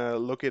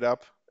look it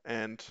up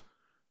and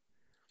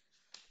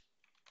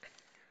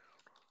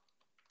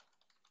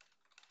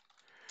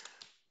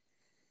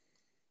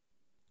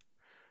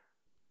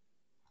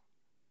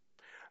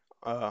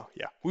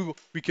yeah,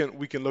 we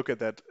can look at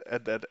that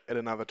at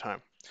another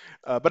time.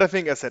 But I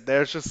think I said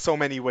there's just so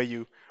many where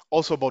you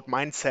also about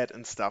mindset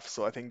and stuff.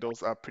 So I think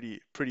those are pretty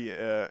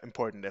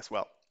important as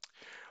well.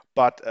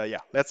 But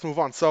yeah, let's move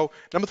on. So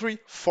number three,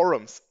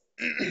 forums.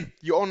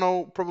 You all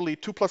know probably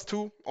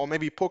 2+2 or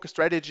maybe Poker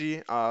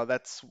Strategy.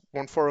 That's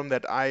one forum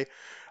that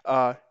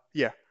uh,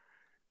 yeah,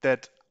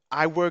 that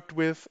I worked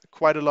with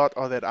quite a lot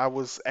or that I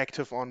was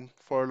active on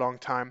for a long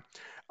time.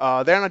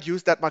 They're not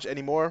used that much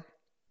anymore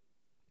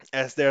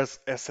as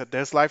as said,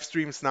 there's live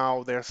streams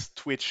now, there's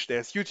Twitch,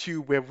 there's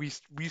YouTube where we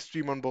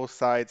stream on both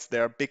sides.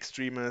 There are big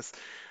streamers,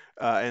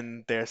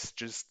 and there's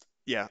just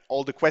yeah,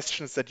 all the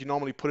questions that you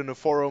normally put in a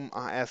forum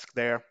are asked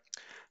there.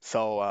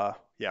 So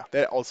yeah,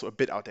 they're also a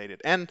bit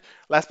outdated. And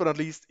last but not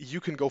least, you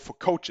can go for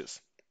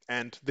coaches.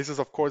 And this is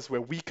of course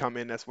where we come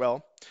in as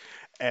well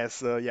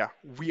as yeah,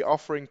 we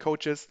offering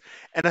coaches.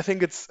 And I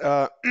think it's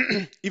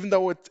even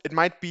though it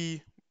might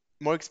be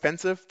more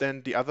expensive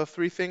than the other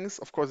three things,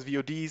 of course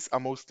VODs are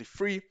mostly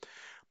free.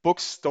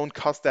 Books don't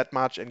cost that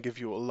much and give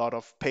you a lot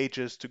of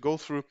pages to go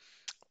through,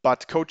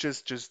 but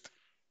coaches just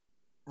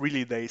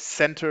really they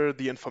center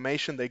the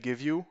information they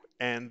give you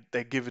and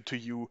they give it to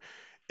you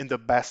in the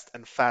best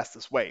and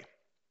fastest way.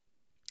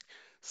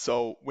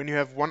 So when you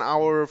have 1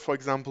 hour, for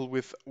example,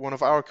 with one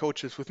of our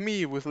coaches, with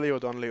me, with Leo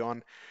Don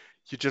Leon,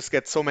 you just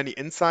get so many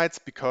insights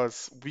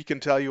because we can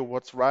tell you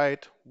what's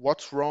right,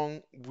 what's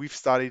wrong. We've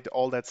studied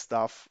all that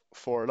stuff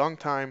for a long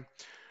time.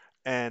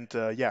 And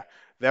yeah,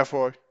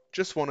 therefore,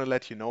 just want to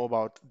let you know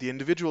about the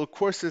individual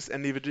courses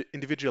and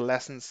individual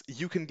lessons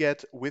you can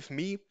get with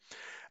me.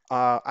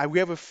 We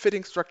have a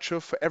fitting structure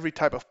for every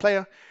type of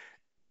player.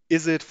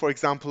 Is it, for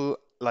example,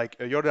 like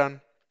a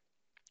Jordan,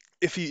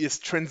 if he is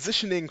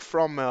transitioning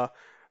from a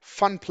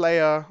fun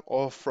player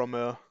or from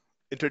a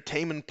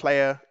entertainment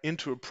player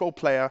into a pro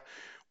player,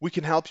 we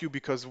can help you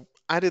because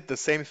I did the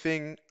same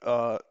thing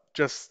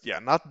just yeah,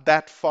 not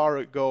that far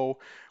ago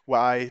where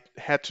I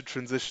had to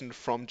transition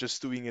from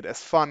just doing it as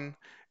fun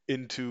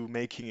into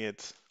making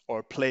it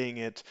or playing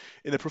it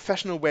in a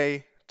professional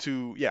way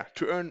to yeah,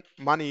 to earn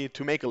money,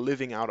 to make a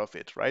living out of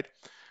it, right?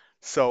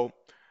 So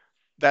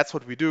that's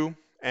what we do.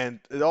 And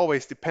it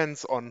always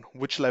depends on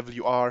which level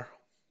you are,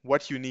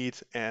 what you need,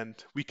 and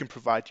we can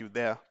provide you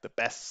there the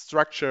best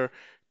structure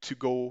to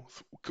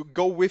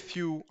go with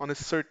you on a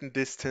certain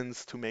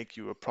distance to make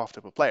you a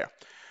profitable player.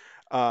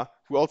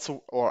 We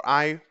also, or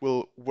I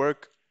will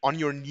work on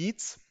your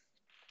needs,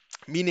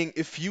 meaning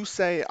if you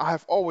say, I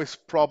have always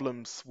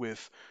problems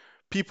with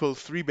people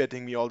three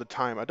betting me all the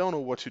time, I don't know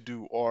what to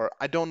do, or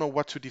I don't know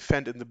what to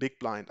defend in the big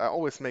blind, I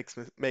always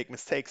make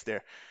mistakes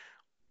there,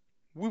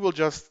 we will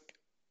just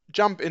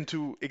jump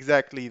into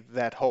exactly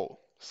that hole.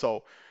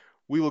 So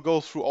we will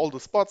go through all the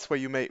spots where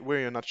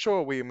you're not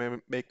sure, where you may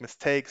make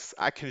mistakes.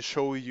 I can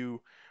show you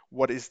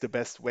what is the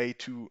best way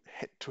to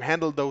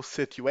handle those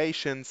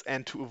situations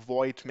and to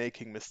avoid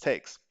making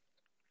mistakes.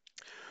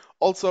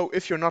 Also,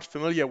 if you're not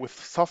familiar with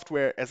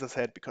software, as I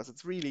said, because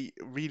it's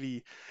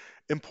really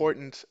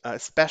important,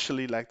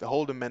 especially like the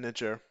Hold'em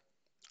Manager,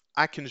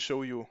 I can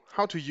show you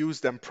how to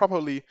use them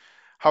properly,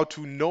 how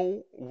to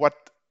know what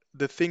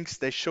the things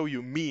they show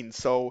you mean.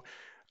 So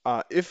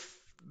if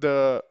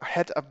the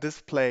head-up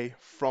display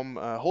from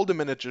Hold'em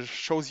Manager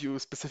shows you a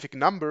specific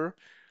number,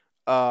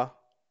 uh,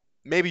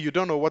 maybe you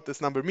don't know what this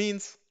number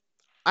means.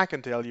 I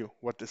can tell you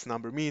what this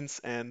number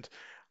means and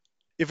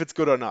if it's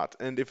good or not,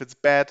 and if it's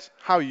bad,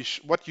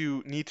 what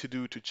you need to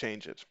do to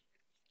change it.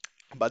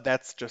 But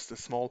that's just a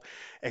small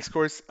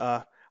excursus.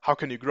 How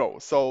can you grow?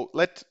 So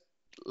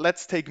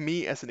let's take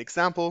me as an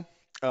example.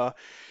 Uh,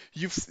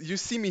 you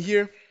see me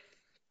here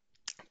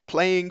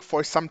playing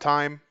for some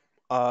time.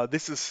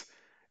 This is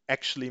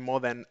actually more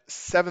than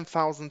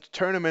 7,000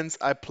 tournaments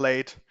I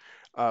played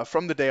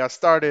from the day I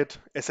started.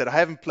 I said I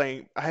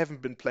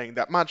haven't been playing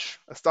that much.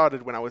 I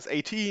started when I was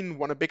 18,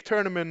 won a big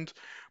tournament,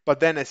 but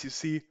then as you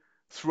see,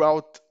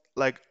 throughout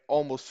like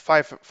almost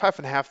five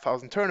and a half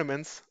thousand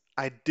tournaments,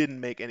 I didn't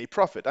make any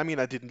profit. I mean,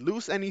 I didn't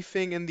lose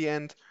anything in the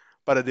end,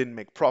 but I didn't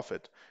make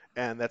profit,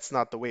 and that's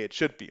not the way it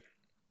should be.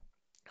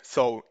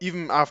 So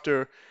even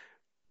after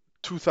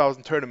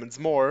 2,000 tournaments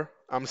more,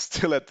 I'm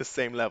still at the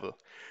same level.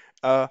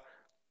 Uh,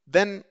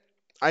 then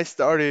I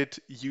started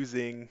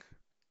using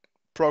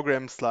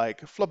programs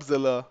like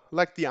Flopzilla,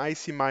 like the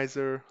IC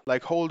Miser,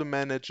 like Hold'em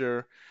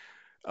Manager,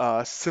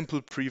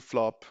 simple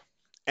pre-flop,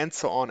 and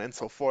so on and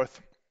so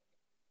forth.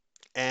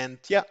 And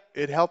yeah,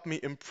 it helped me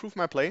improve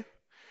my play.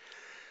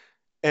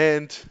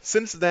 And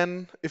since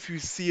then, if you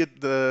see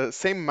it, the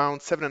same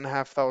amount,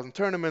 7,500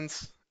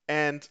 tournaments,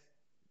 and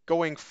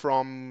going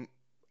from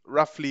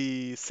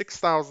roughly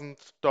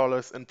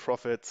 $6,000 in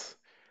profits,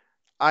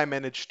 I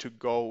managed to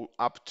go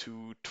up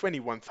to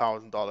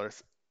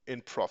 $21,000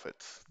 in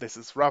profits. This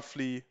is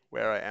roughly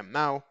where I am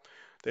now.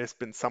 There's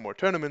been some more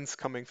tournaments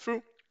coming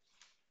through,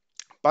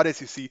 but as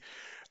you see,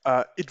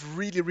 it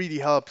really, really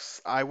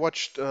helps. I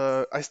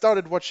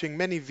started watching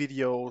many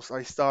videos.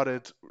 As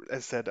I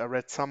said, I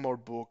read some more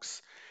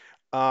books.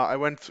 I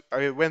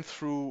went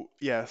through,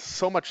 yeah,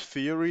 so much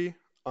theory.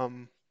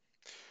 Um,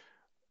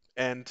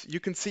 and you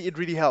can see it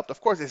really helped.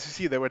 Of course, as you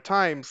see, there were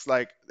times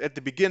like at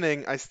the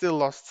beginning I still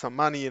lost some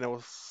money and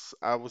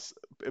I was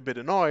a bit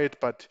annoyed,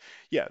 but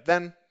yeah,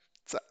 then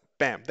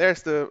bam,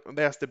 there's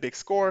the big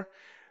score.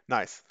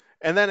 Nice.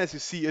 And then as you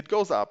see, it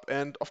goes up.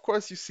 And of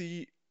course, you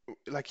see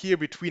like here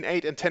between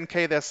 8 and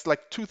 10K, there's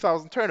like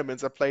 2,000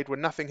 tournaments I played where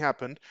nothing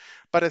happened,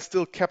 but I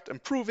still kept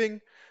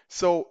improving.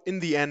 So in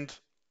the end,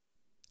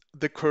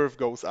 the curve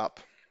goes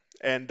up.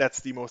 And that's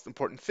the most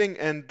important thing.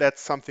 And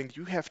that's something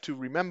you have to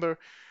remember,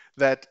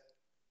 that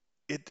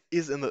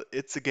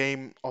it's a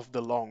game of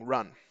the long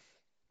run.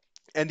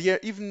 And yeah,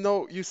 even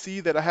though you see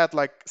that I had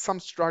like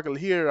some struggle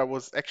here, I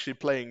was actually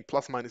playing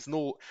plus minus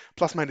null,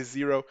 plus minus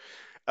zero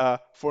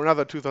for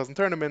another 2,000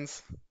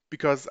 tournaments,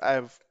 because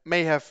I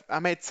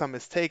made some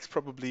mistakes.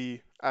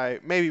 Probably I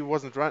maybe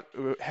wasn't run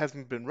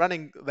hasn't been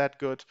running that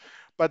good,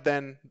 but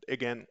then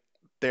again,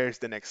 there's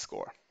the next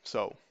score.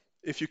 So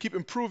if you keep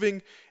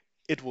improving,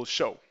 it will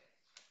show.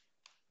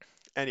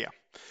 And yeah,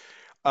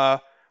 uh,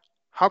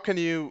 how can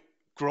you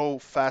grow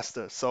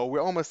faster? So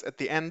we're almost at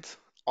the end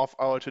of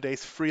our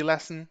today's free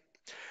lesson.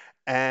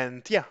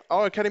 And yeah,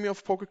 our Academy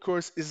of Poker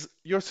course is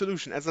your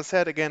solution. As I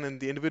said again, in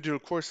the individual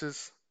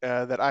courses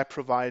that I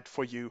provide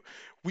for you,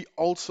 we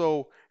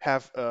also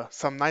have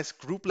some nice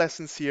group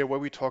lessons here where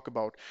we talk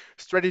about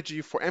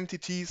strategy for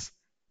MTTs.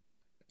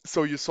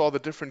 So you saw the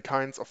different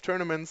kinds of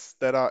tournaments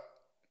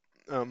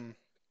um,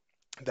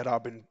 that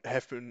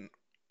have been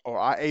or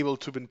are able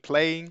to been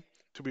playing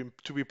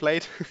to be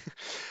played.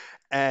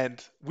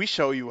 And we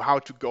show you how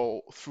to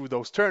go through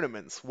those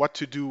tournaments, what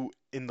to do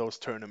in those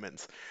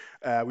tournaments.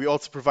 We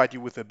also provide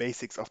you with the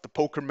basics of the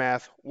poker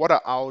math. What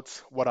are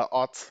outs? What are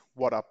odds?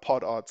 What are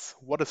pot odds?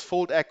 What is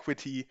fold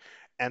equity?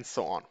 And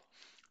so on.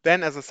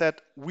 Then, as I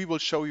said, we will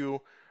show you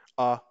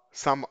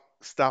some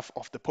stuff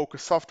of the poker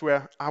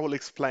software. I will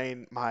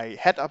explain my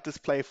head-up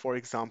display, for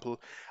example.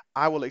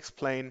 I will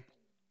explain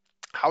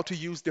how to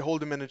use the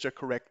Holder Manager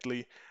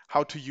correctly,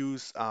 how to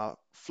use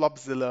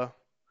Flopzilla,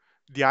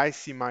 the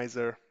IC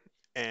Miser,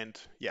 and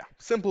yeah,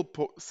 simple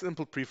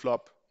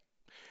preflop,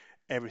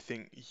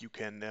 everything you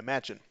can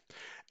imagine.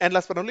 And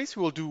last but not least,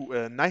 we will do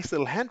a nice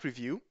little hand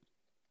review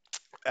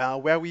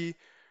where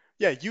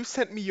yeah, you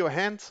sent me your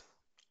hand.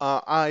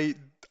 I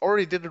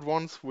already did it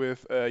once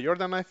with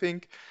Jordan, I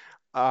think.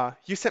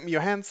 You sent me your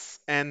hands,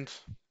 and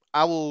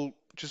I will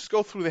just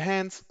go through the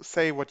hands,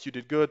 say what you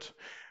did good,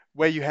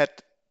 where you had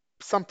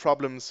some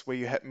problems, where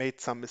you had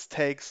made some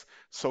mistakes,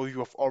 so you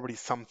have already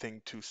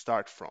something to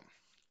start from.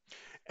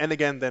 And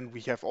again, then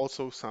we have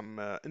also some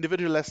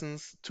individual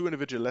lessons, two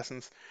individual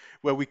lessons,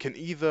 where we can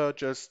either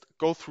just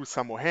go through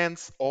some more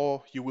hands,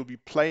 or you will be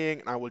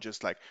playing and I will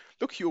just like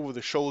look you over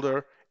the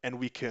shoulder and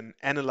we can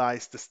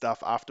analyze the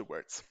stuff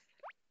afterwards.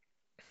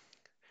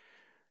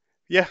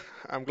 Yeah,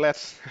 I'm glad.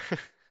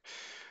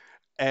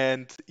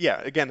 And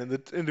yeah, again, in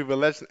the individual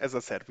lesson, as I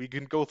said, we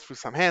can go through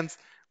some hands,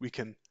 we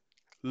can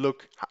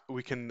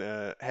we can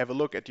have a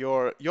look at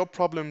your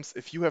problems.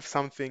 If you have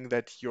something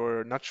that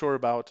you're not sure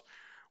about,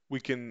 we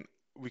can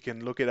we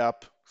can look it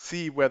up,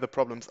 see where the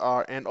problems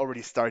are, and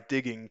already start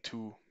digging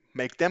to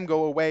make them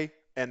go away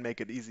and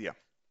make it easier.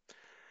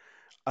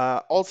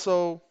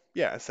 Also,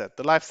 yeah, I said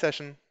the live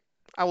session,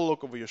 I will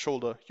look over your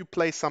shoulder. You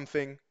play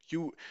something,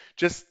 you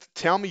just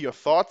tell me your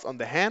thoughts on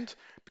the hand,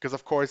 because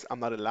of course I'm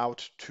not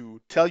allowed to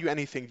tell you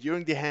anything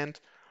during the hand,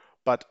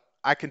 but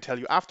I can tell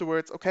you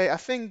afterwards, okay, I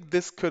think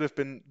this would have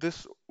been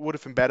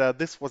better,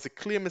 this was a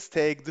clear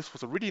mistake, this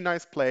was a really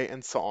nice play,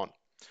 and so on.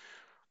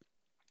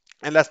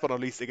 And last but not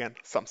least, again,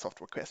 some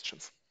software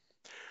questions.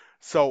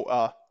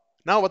 So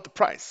now about the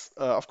price.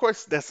 Of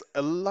course, there's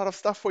a lot of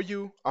stuff for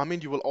you. I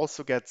mean, you will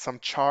also get some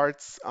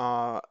charts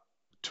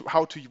to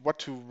what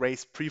to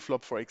raise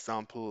preflop, for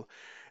example,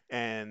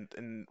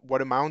 and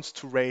what amounts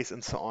to raise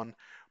and so on.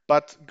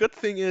 But good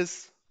thing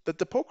is that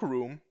the poker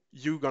room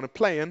you're gonna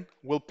play in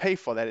will pay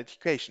for that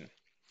education.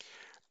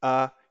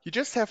 You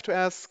just have to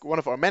ask one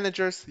of our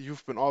managers.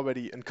 You've been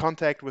already in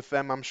contact with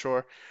them, I'm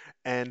sure,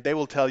 and they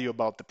will tell you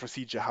about the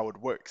procedure, how it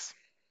works.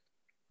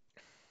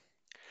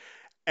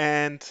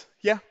 And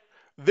yeah,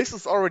 this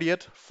is already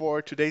it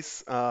for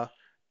today's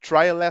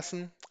trial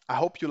lesson. I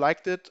hope you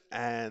liked it,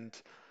 and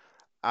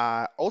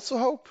I also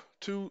hope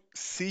to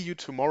see you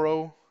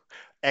tomorrow,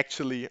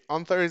 actually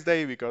on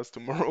Thursday, because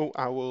tomorrow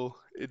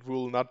it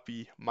will not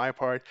be my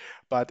part.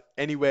 But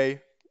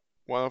anyway,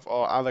 one of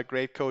our other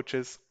great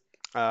coaches,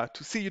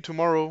 to see you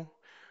tomorrow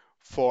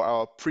for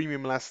our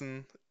premium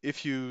lesson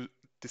if you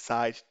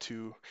decide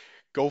to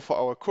go for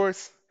our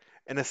course.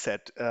 And as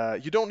said,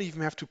 you don't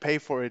even have to pay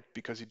for it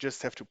because you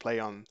just have to play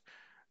on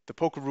the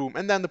poker room,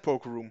 and then the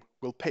poker room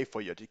will pay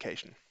for your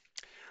education.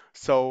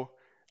 So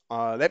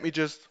let me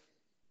just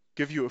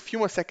give you a few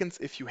more seconds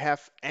if you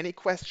have any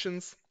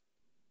questions.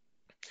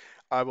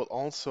 I will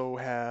also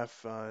have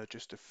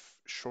just a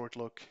short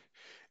look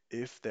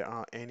if there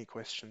are any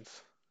questions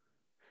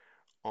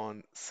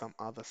on some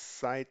other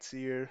sites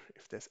here,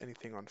 if there's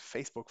anything on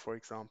Facebook, for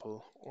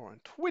example, or on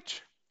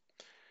Twitch.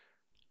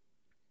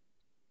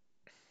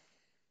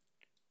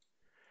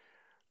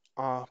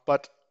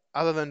 But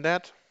other than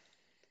that,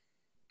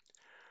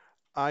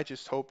 I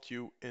just hoped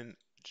you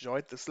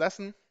enjoyed this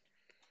lesson.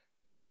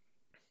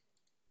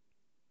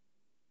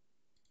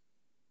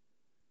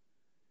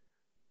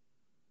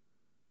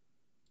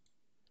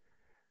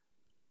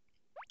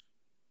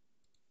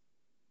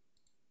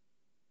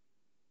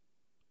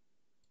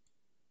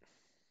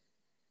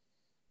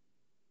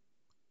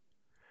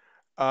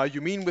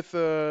 You mean with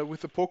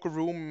the poker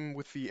room,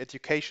 with the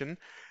education?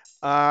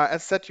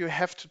 As said, you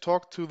have to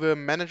talk to the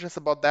managers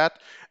about that.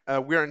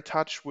 We're in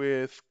touch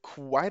with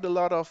quite a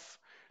lot of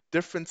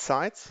different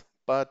sites,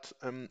 but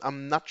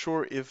I'm not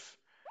sure if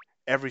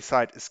every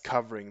site is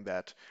covering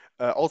that.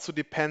 Also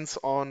depends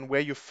on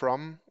where you're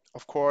from,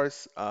 of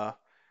course.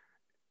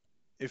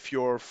 If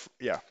you're,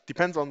 yeah,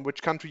 depends on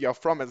which country you're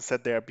from, as I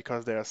said there,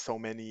 because there are so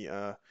many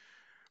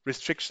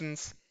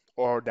restrictions,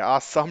 or there are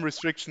some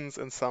restrictions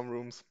in some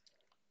rooms.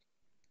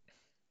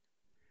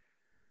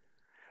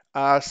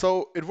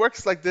 So it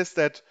works like this,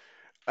 that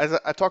as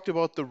I talked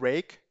about the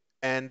rake,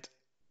 and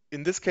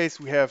in this case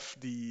we have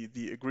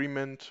the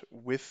agreement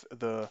with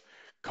the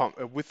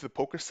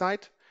poker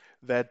site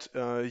that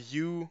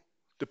you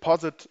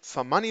deposit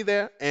some money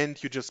there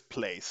and you just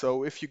play.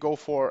 So if you go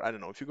for, I don't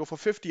know, if you go for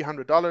 50,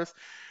 $100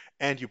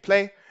 and you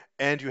play,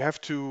 and you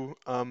have to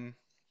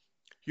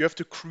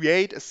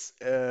create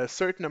a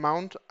certain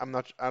amount.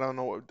 I don't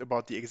know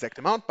about the exact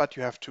amount, but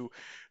you have to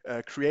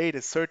create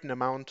a certain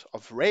amount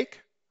of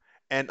rake.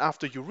 And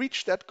after you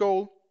reach that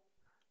goal,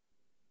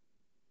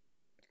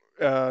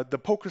 the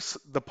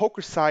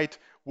poker site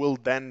will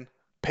then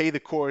pay the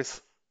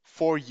course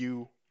for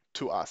you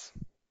to us.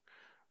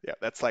 Yeah,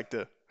 that's like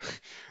the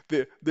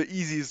the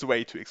easiest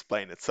way to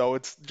explain it. So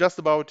it's just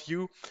about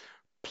you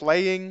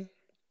playing,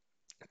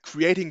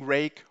 creating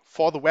rake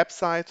for the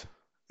website,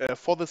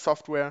 for the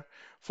software,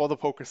 for the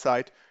poker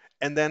site,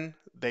 and then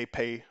they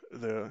pay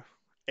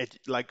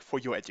like for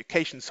your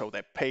education. So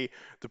they pay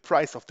the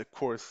price of the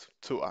course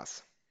to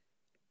us.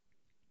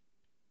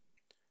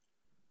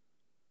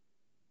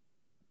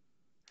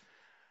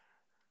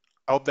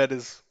 I hope that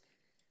is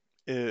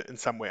in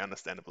some way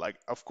understandable. Like,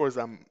 of course,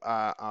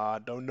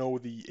 don't know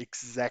the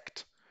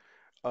exact,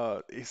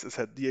 as I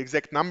said, the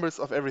exact numbers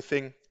of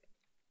everything,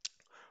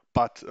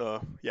 but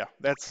yeah,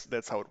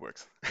 that's how it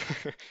works.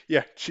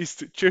 Yeah,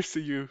 cheers to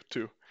you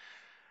too.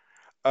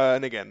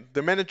 And again,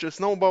 the managers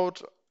know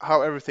about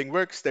how everything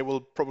works. They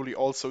will probably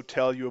also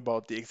tell you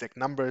about the exact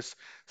numbers,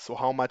 so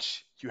how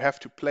much you have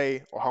to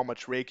play or how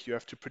much rake you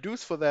have to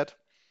produce for that.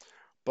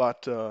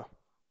 But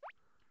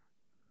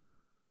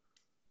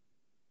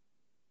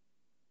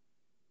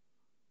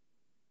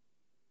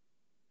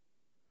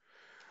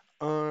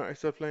I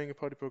started playing a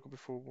party poker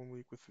before 1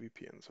 week with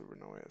VPN, so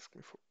now I ask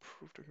me for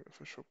proof,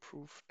 official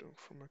proof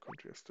from my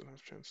country. I still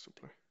have chance to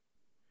play.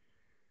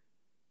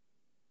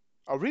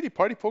 Oh, really?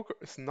 Party poker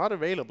is not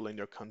available in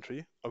your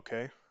country?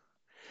 Okay.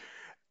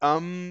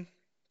 Um,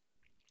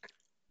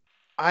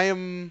 I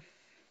am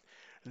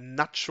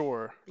not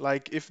sure.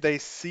 Like, if they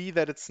see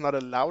that it's not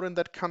allowed in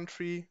that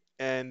country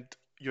and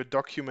your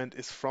document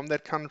is from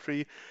that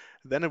country,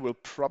 then it will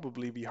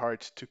probably be hard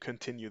to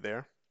continue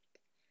there.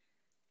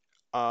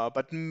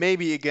 But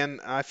maybe again,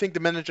 I think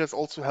the managers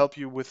also help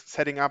you with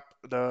setting up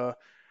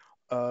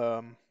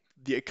um,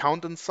 the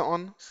account and so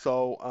on.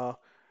 So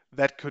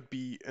that could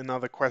be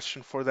another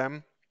question for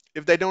them.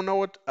 If they don't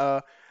know it,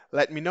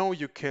 let me know.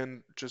 You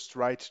can just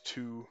write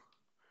to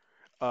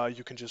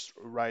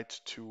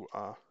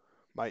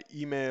my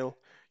email.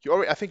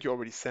 I think you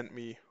already sent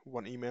me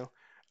one email,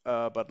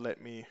 but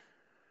let me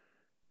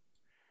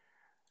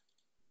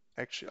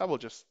actually, I will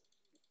just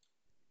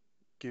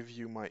give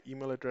you my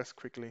email address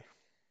quickly.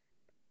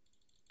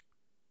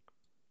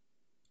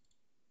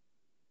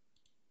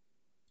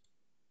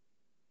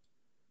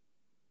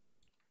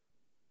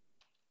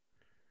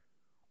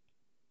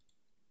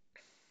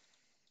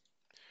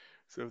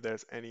 So if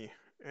there's any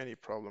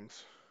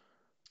problems,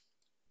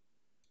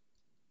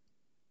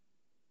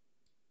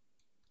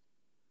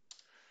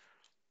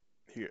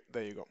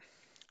 there you go.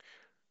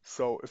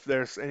 So if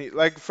there's any,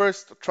 like,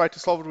 first try to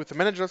solve it with the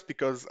managers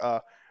because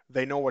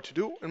they know what to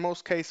do in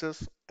most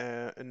cases,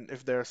 and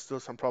if there are still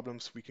some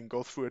problems, we can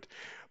go through it.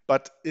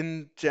 But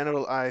in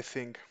general, I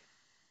think,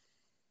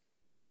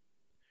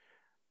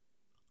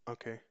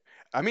 okay.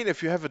 I mean,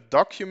 if you have a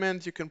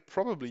document, you can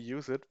probably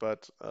use it,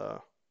 but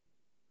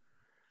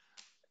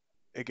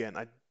again,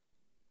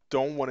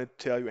 don't want to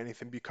tell you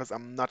anything because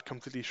I'm not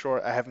completely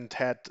sure. I haven't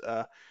had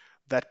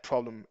that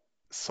problem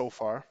so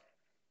far.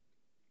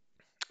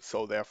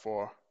 So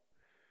therefore,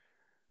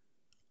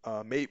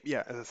 maybe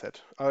yeah, as I said,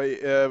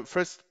 I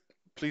first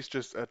please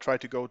just try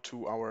to go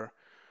to our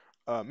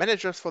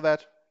managers for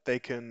that. They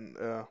can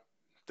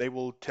they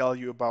will tell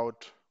you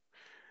about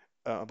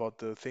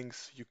the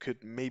things you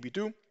could maybe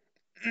do.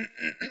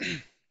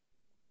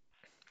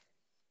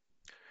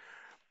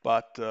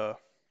 But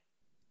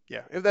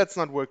yeah, if that's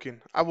not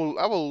working, I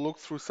will look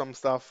through some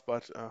stuff.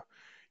 But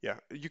yeah,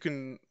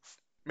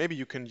 maybe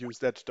you can use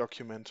that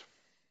document.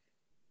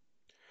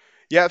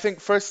 Yeah, I think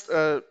first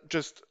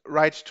just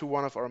write to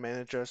one of our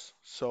managers,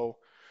 so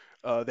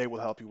they will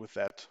help you with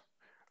that.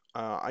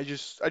 I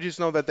just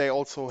know that they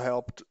also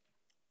helped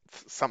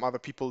some other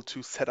people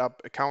to set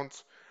up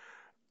accounts,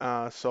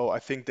 so I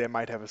think they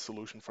might have a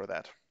solution for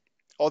that.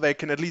 Or they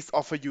can at least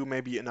offer you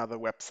maybe another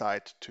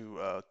website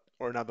to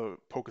or another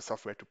poker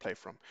software to play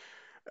from.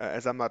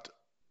 As I'm not,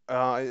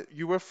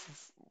 you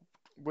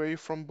were you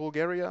from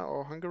Bulgaria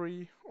or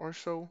Hungary or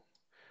so?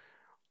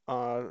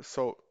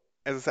 So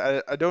as I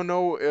said, I don't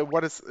know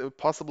what is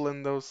possible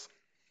in those.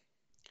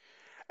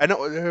 I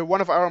know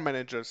one of our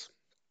managers,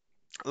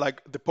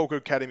 like the Poker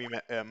Academy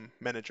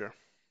manager.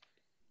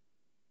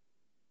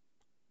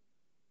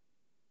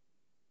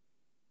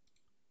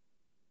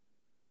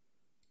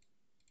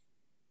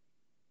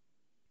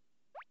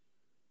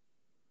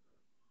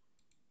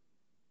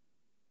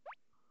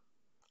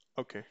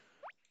 Okay.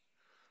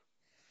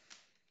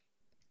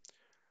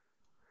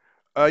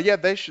 Yeah,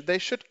 they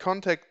should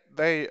contact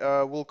they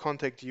will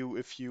contact you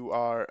if you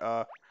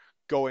are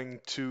going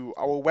to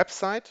our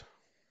website.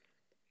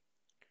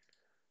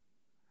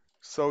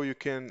 So you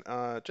can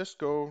just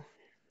go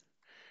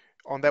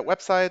on that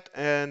website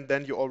and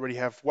then you already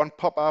have one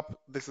pop-up.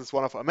 This is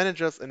one of our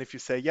managers, and if you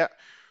say, yeah,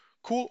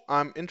 cool,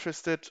 I'm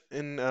interested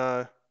in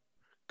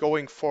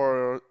going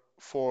for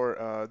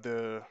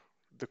the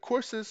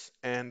courses,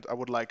 and I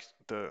would like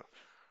the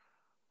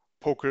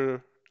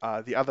poker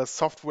the other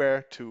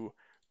software to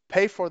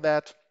pay for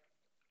that.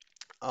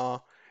 Uh,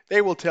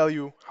 they will tell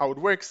you how it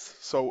works,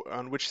 so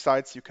on which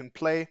sites you can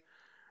play,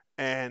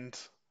 and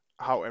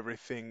how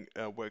everything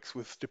works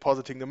with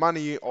depositing the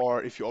money,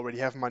 or if you already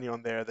have money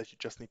on there that you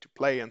just need to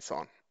play, and so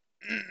on.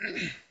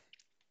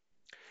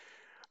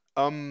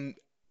 Um,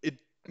 it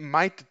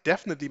might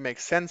definitely make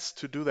sense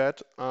to do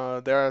that.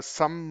 There are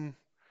some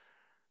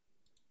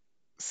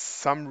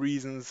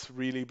reasons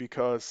really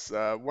because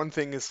one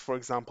thing is, for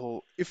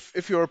example,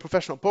 if you're a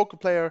professional poker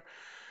player,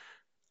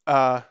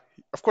 uh,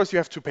 of course you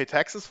have to pay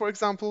taxes, for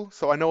example.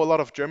 So I know a lot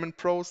of German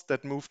pros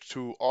that moved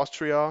to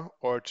Austria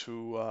or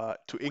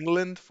to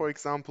England, for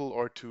example,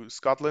 or to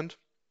Scotland,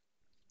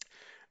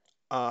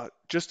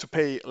 just to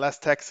pay less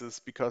taxes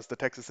because the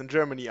taxes in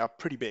Germany are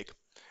pretty big.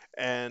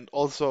 And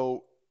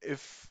also,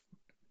 if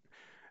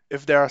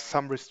if there are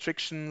some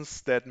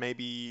restrictions that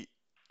maybe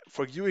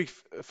for you,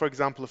 if, for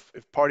example,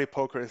 if party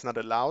poker is not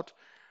allowed,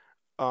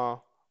 uh,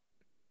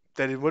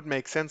 then it would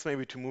make sense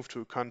maybe to move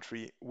to a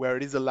country where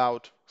it is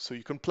allowed so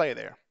you can play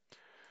there.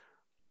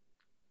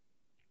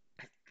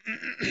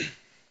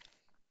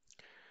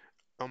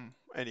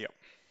 And yeah,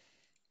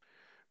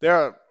 there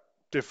are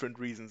different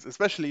reasons,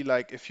 especially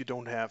like if you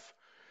don't have,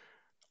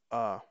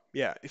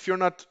 yeah, if you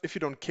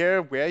don't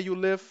care where you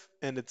live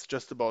and it's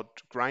just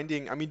about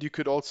grinding. I mean, you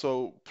could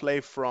also play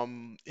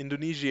from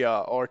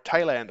Indonesia or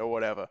Thailand or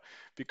whatever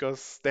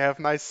because they have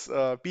nice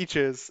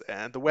beaches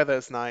and the weather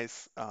is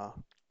nice.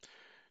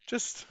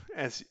 Just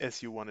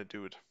as you want to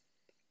do it.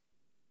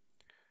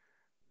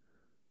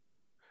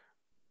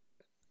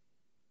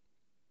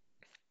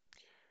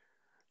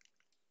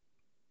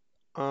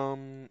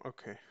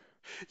 Okay.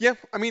 Yeah,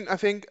 I mean, I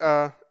think,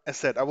 as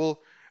said, I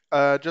will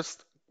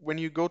just when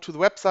you go to the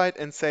website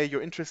and say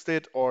you're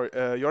interested, or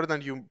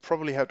Jordan, you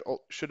probably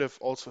should have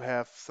also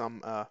have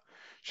some,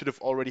 should have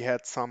already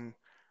had some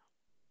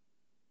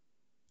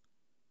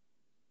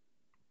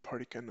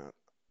party cannot.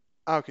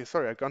 Ah, okay,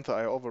 sorry, Gunther,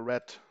 I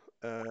overread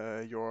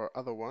your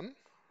other one,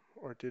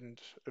 or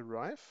didn't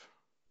arrive.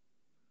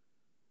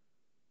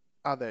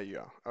 Ah, there you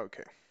are.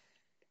 Okay.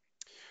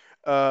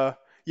 Uh,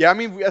 yeah, I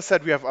mean, as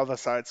said, we have other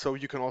sites, so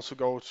you can also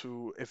go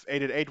to if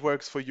 888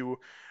 works for you.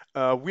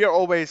 We are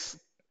always,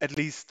 at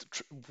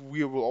least,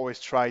 we will always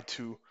try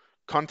to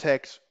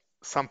contact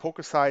some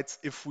poker sites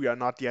if we are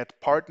not yet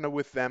partner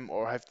with them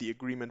or have the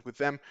agreement with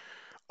them.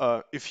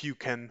 If you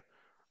can,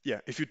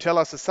 yeah, if you tell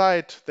us a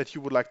site that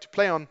you would like to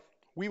play on,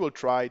 we will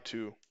try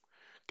to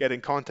get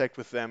in contact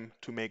with them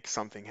to make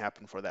something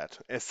happen for that.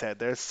 As said,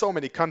 there's so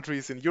many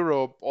countries in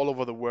Europe, all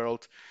over the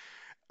world,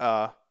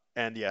 uh,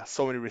 and yeah,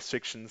 so many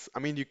restrictions. I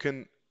mean, you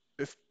can,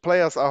 if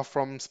players are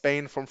from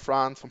Spain, from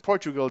France, from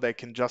Portugal, they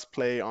can just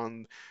play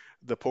on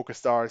the Poker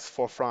Stars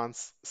for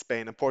France,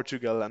 Spain, and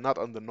Portugal, and not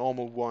on the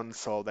normal one.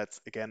 So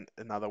that's again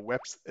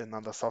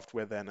another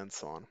software then, and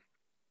so on.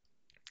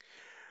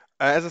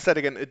 As I said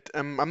again,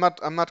 I'm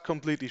not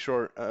completely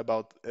sure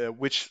about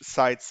which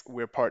sites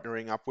we're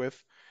partnering up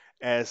with,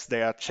 as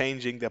they are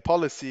changing their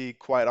policy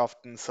quite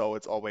often, so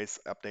it's always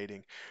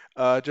updating.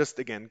 Just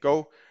again,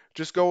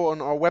 just go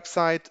on our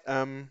website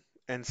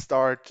and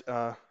start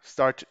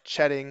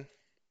chatting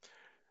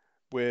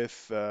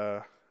with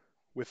one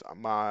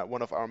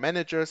of our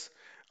managers.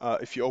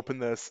 If you open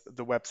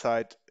the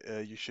website,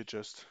 you should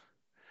just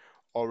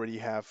already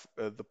have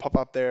the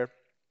pop-up there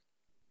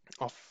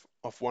of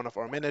one of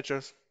our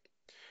managers,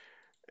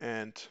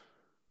 and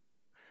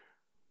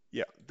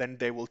yeah, then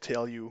they will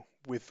tell you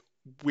with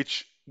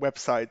which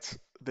websites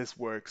this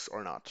works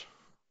or not.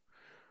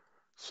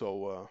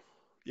 So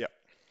yeah,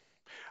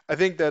 I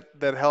think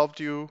that helped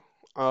you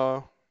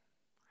uh,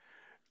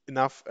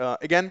 enough.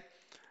 Again,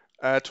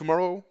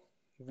 tomorrow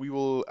we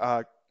will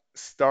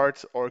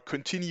start or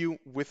continue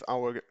with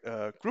our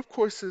group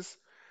courses.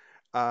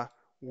 Uh,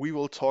 we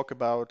will talk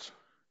about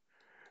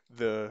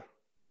the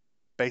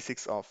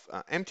basics of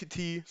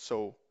MTT,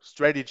 so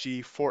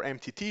strategy for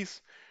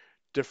MTTs,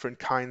 different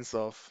kinds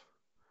of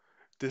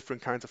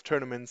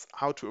tournaments,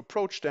 how to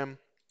approach them,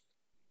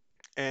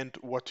 and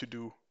what to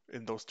do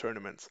in those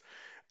tournaments.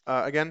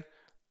 Again,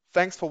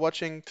 thanks for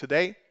watching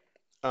today.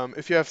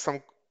 If you have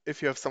some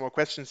more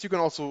questions, you can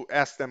also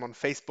ask them on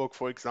Facebook,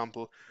 for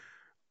example,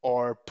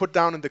 or put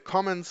down in the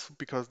comments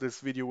because this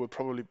video will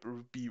probably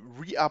be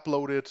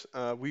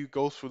re-uploaded. We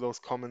go through those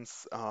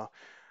comments,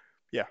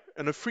 yeah,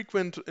 in a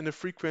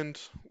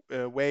frequent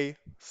way,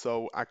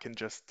 so I can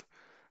just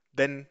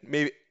then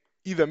maybe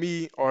either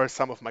me or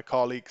some of my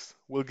colleagues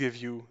will give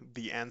you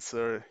the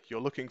answer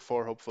you're looking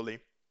for, hopefully.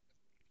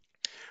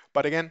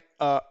 But again,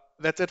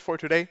 that's it for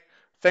today.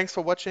 Thanks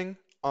for watching.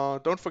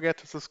 Don't forget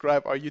to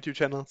subscribe our YouTube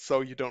channel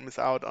so you don't miss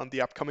out on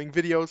the upcoming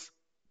videos,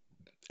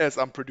 as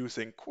I'm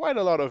producing quite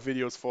a lot of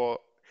videos for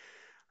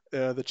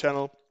the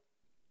channel.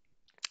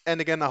 And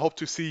again, I hope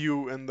to see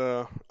you in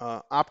the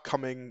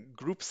upcoming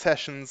group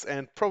sessions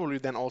and probably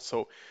then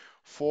also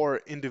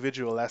for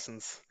individual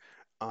lessons.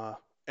 Uh,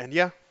 and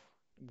yeah,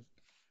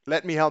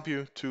 let me help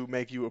you to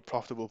make you a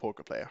profitable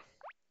poker player.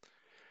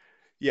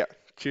 Yeah,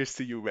 cheers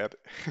to you, Matt.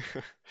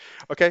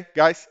 Okay,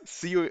 guys,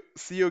 see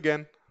you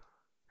again.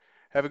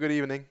 Have a good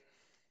evening.